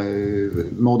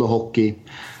 Modo hockey.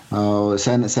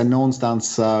 Sen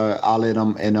någonstans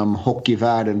alla inom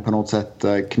hockeyvärlden på något sätt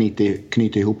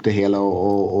knyter ihop det hela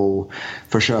och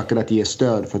försöker att ge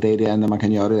stöd, för det är det enda man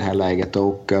kan göra i det här läget.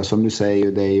 Och som du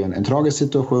säger, det är ju en tragisk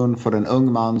situation för en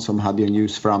ung man som hade en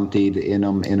ljus framtid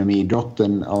inom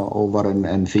idrotten och var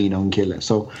en fin ung kille.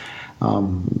 Så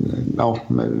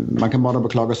man kan bara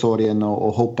beklaga sorgen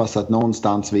och hoppas att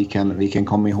någonstans vi kan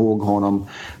komma ihåg honom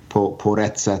på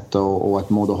rätt sätt och att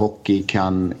Modo Hockey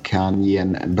kan ge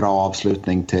en bra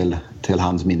avslutning till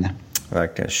hans minne.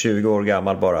 Verkligen, 20 år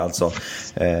gammal bara alltså.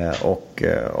 Och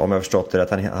om jag förstått det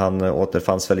rätt, han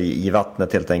återfanns väl i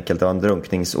vattnet helt enkelt. Det var en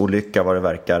drunkningsolycka vad det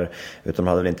verkar. Utan de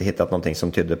hade väl inte hittat någonting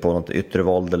som tydde på något yttre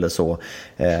våld eller så.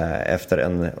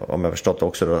 Efter om jag förstått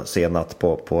också då, senat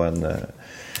på en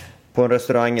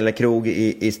restaurang eller krog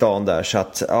i stan där. Så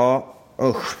att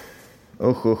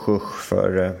usch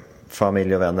för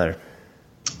familj och vänner.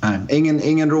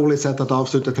 Ingen rolig sätt att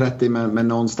avsluta 30, men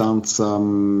någonstans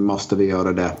måste vi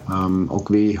göra det.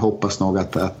 Och vi hoppas nog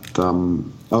att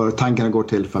tankarna går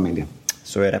till familjen.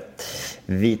 Så är det.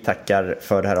 Vi tackar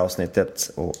för det här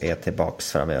avsnittet och är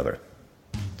tillbaks framöver.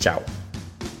 Ciao!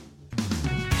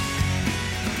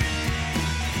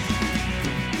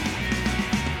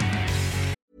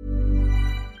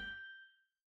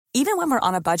 Even when we're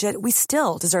on a budget, we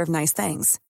still deserve nice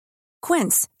things.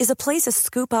 Quince is a place to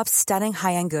scoop up stunning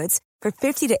high-end goods for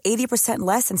 50 to 80%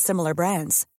 less than similar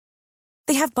brands.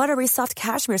 They have buttery soft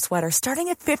cashmere sweaters starting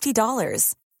at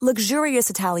 $50, luxurious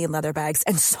Italian leather bags,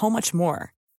 and so much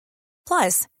more.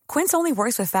 Plus, Quince only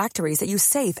works with factories that use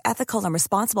safe, ethical, and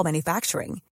responsible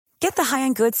manufacturing. Get the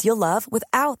high-end goods you'll love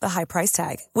without the high price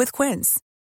tag with Quince.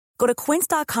 Go to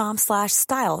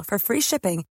quince.com/style for free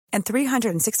shipping and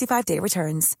 365-day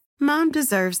returns. Mom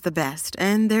deserves the best,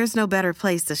 and there's no better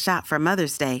place to shop for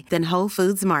Mother's Day than Whole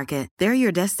Foods Market. They're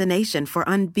your destination for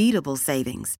unbeatable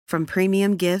savings, from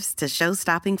premium gifts to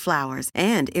show-stopping flowers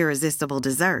and irresistible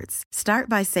desserts. Start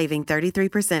by saving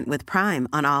 33% with Prime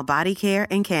on all body care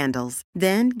and candles.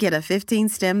 Then get a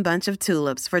 15-stem bunch of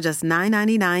tulips for just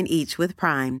 $9.99 each with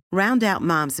Prime. Round out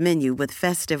Mom's menu with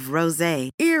festive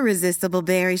rosé, irresistible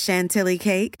berry chantilly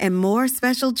cake, and more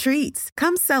special treats.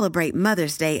 Come celebrate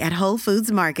Mother's Day at Whole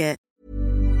Foods Market.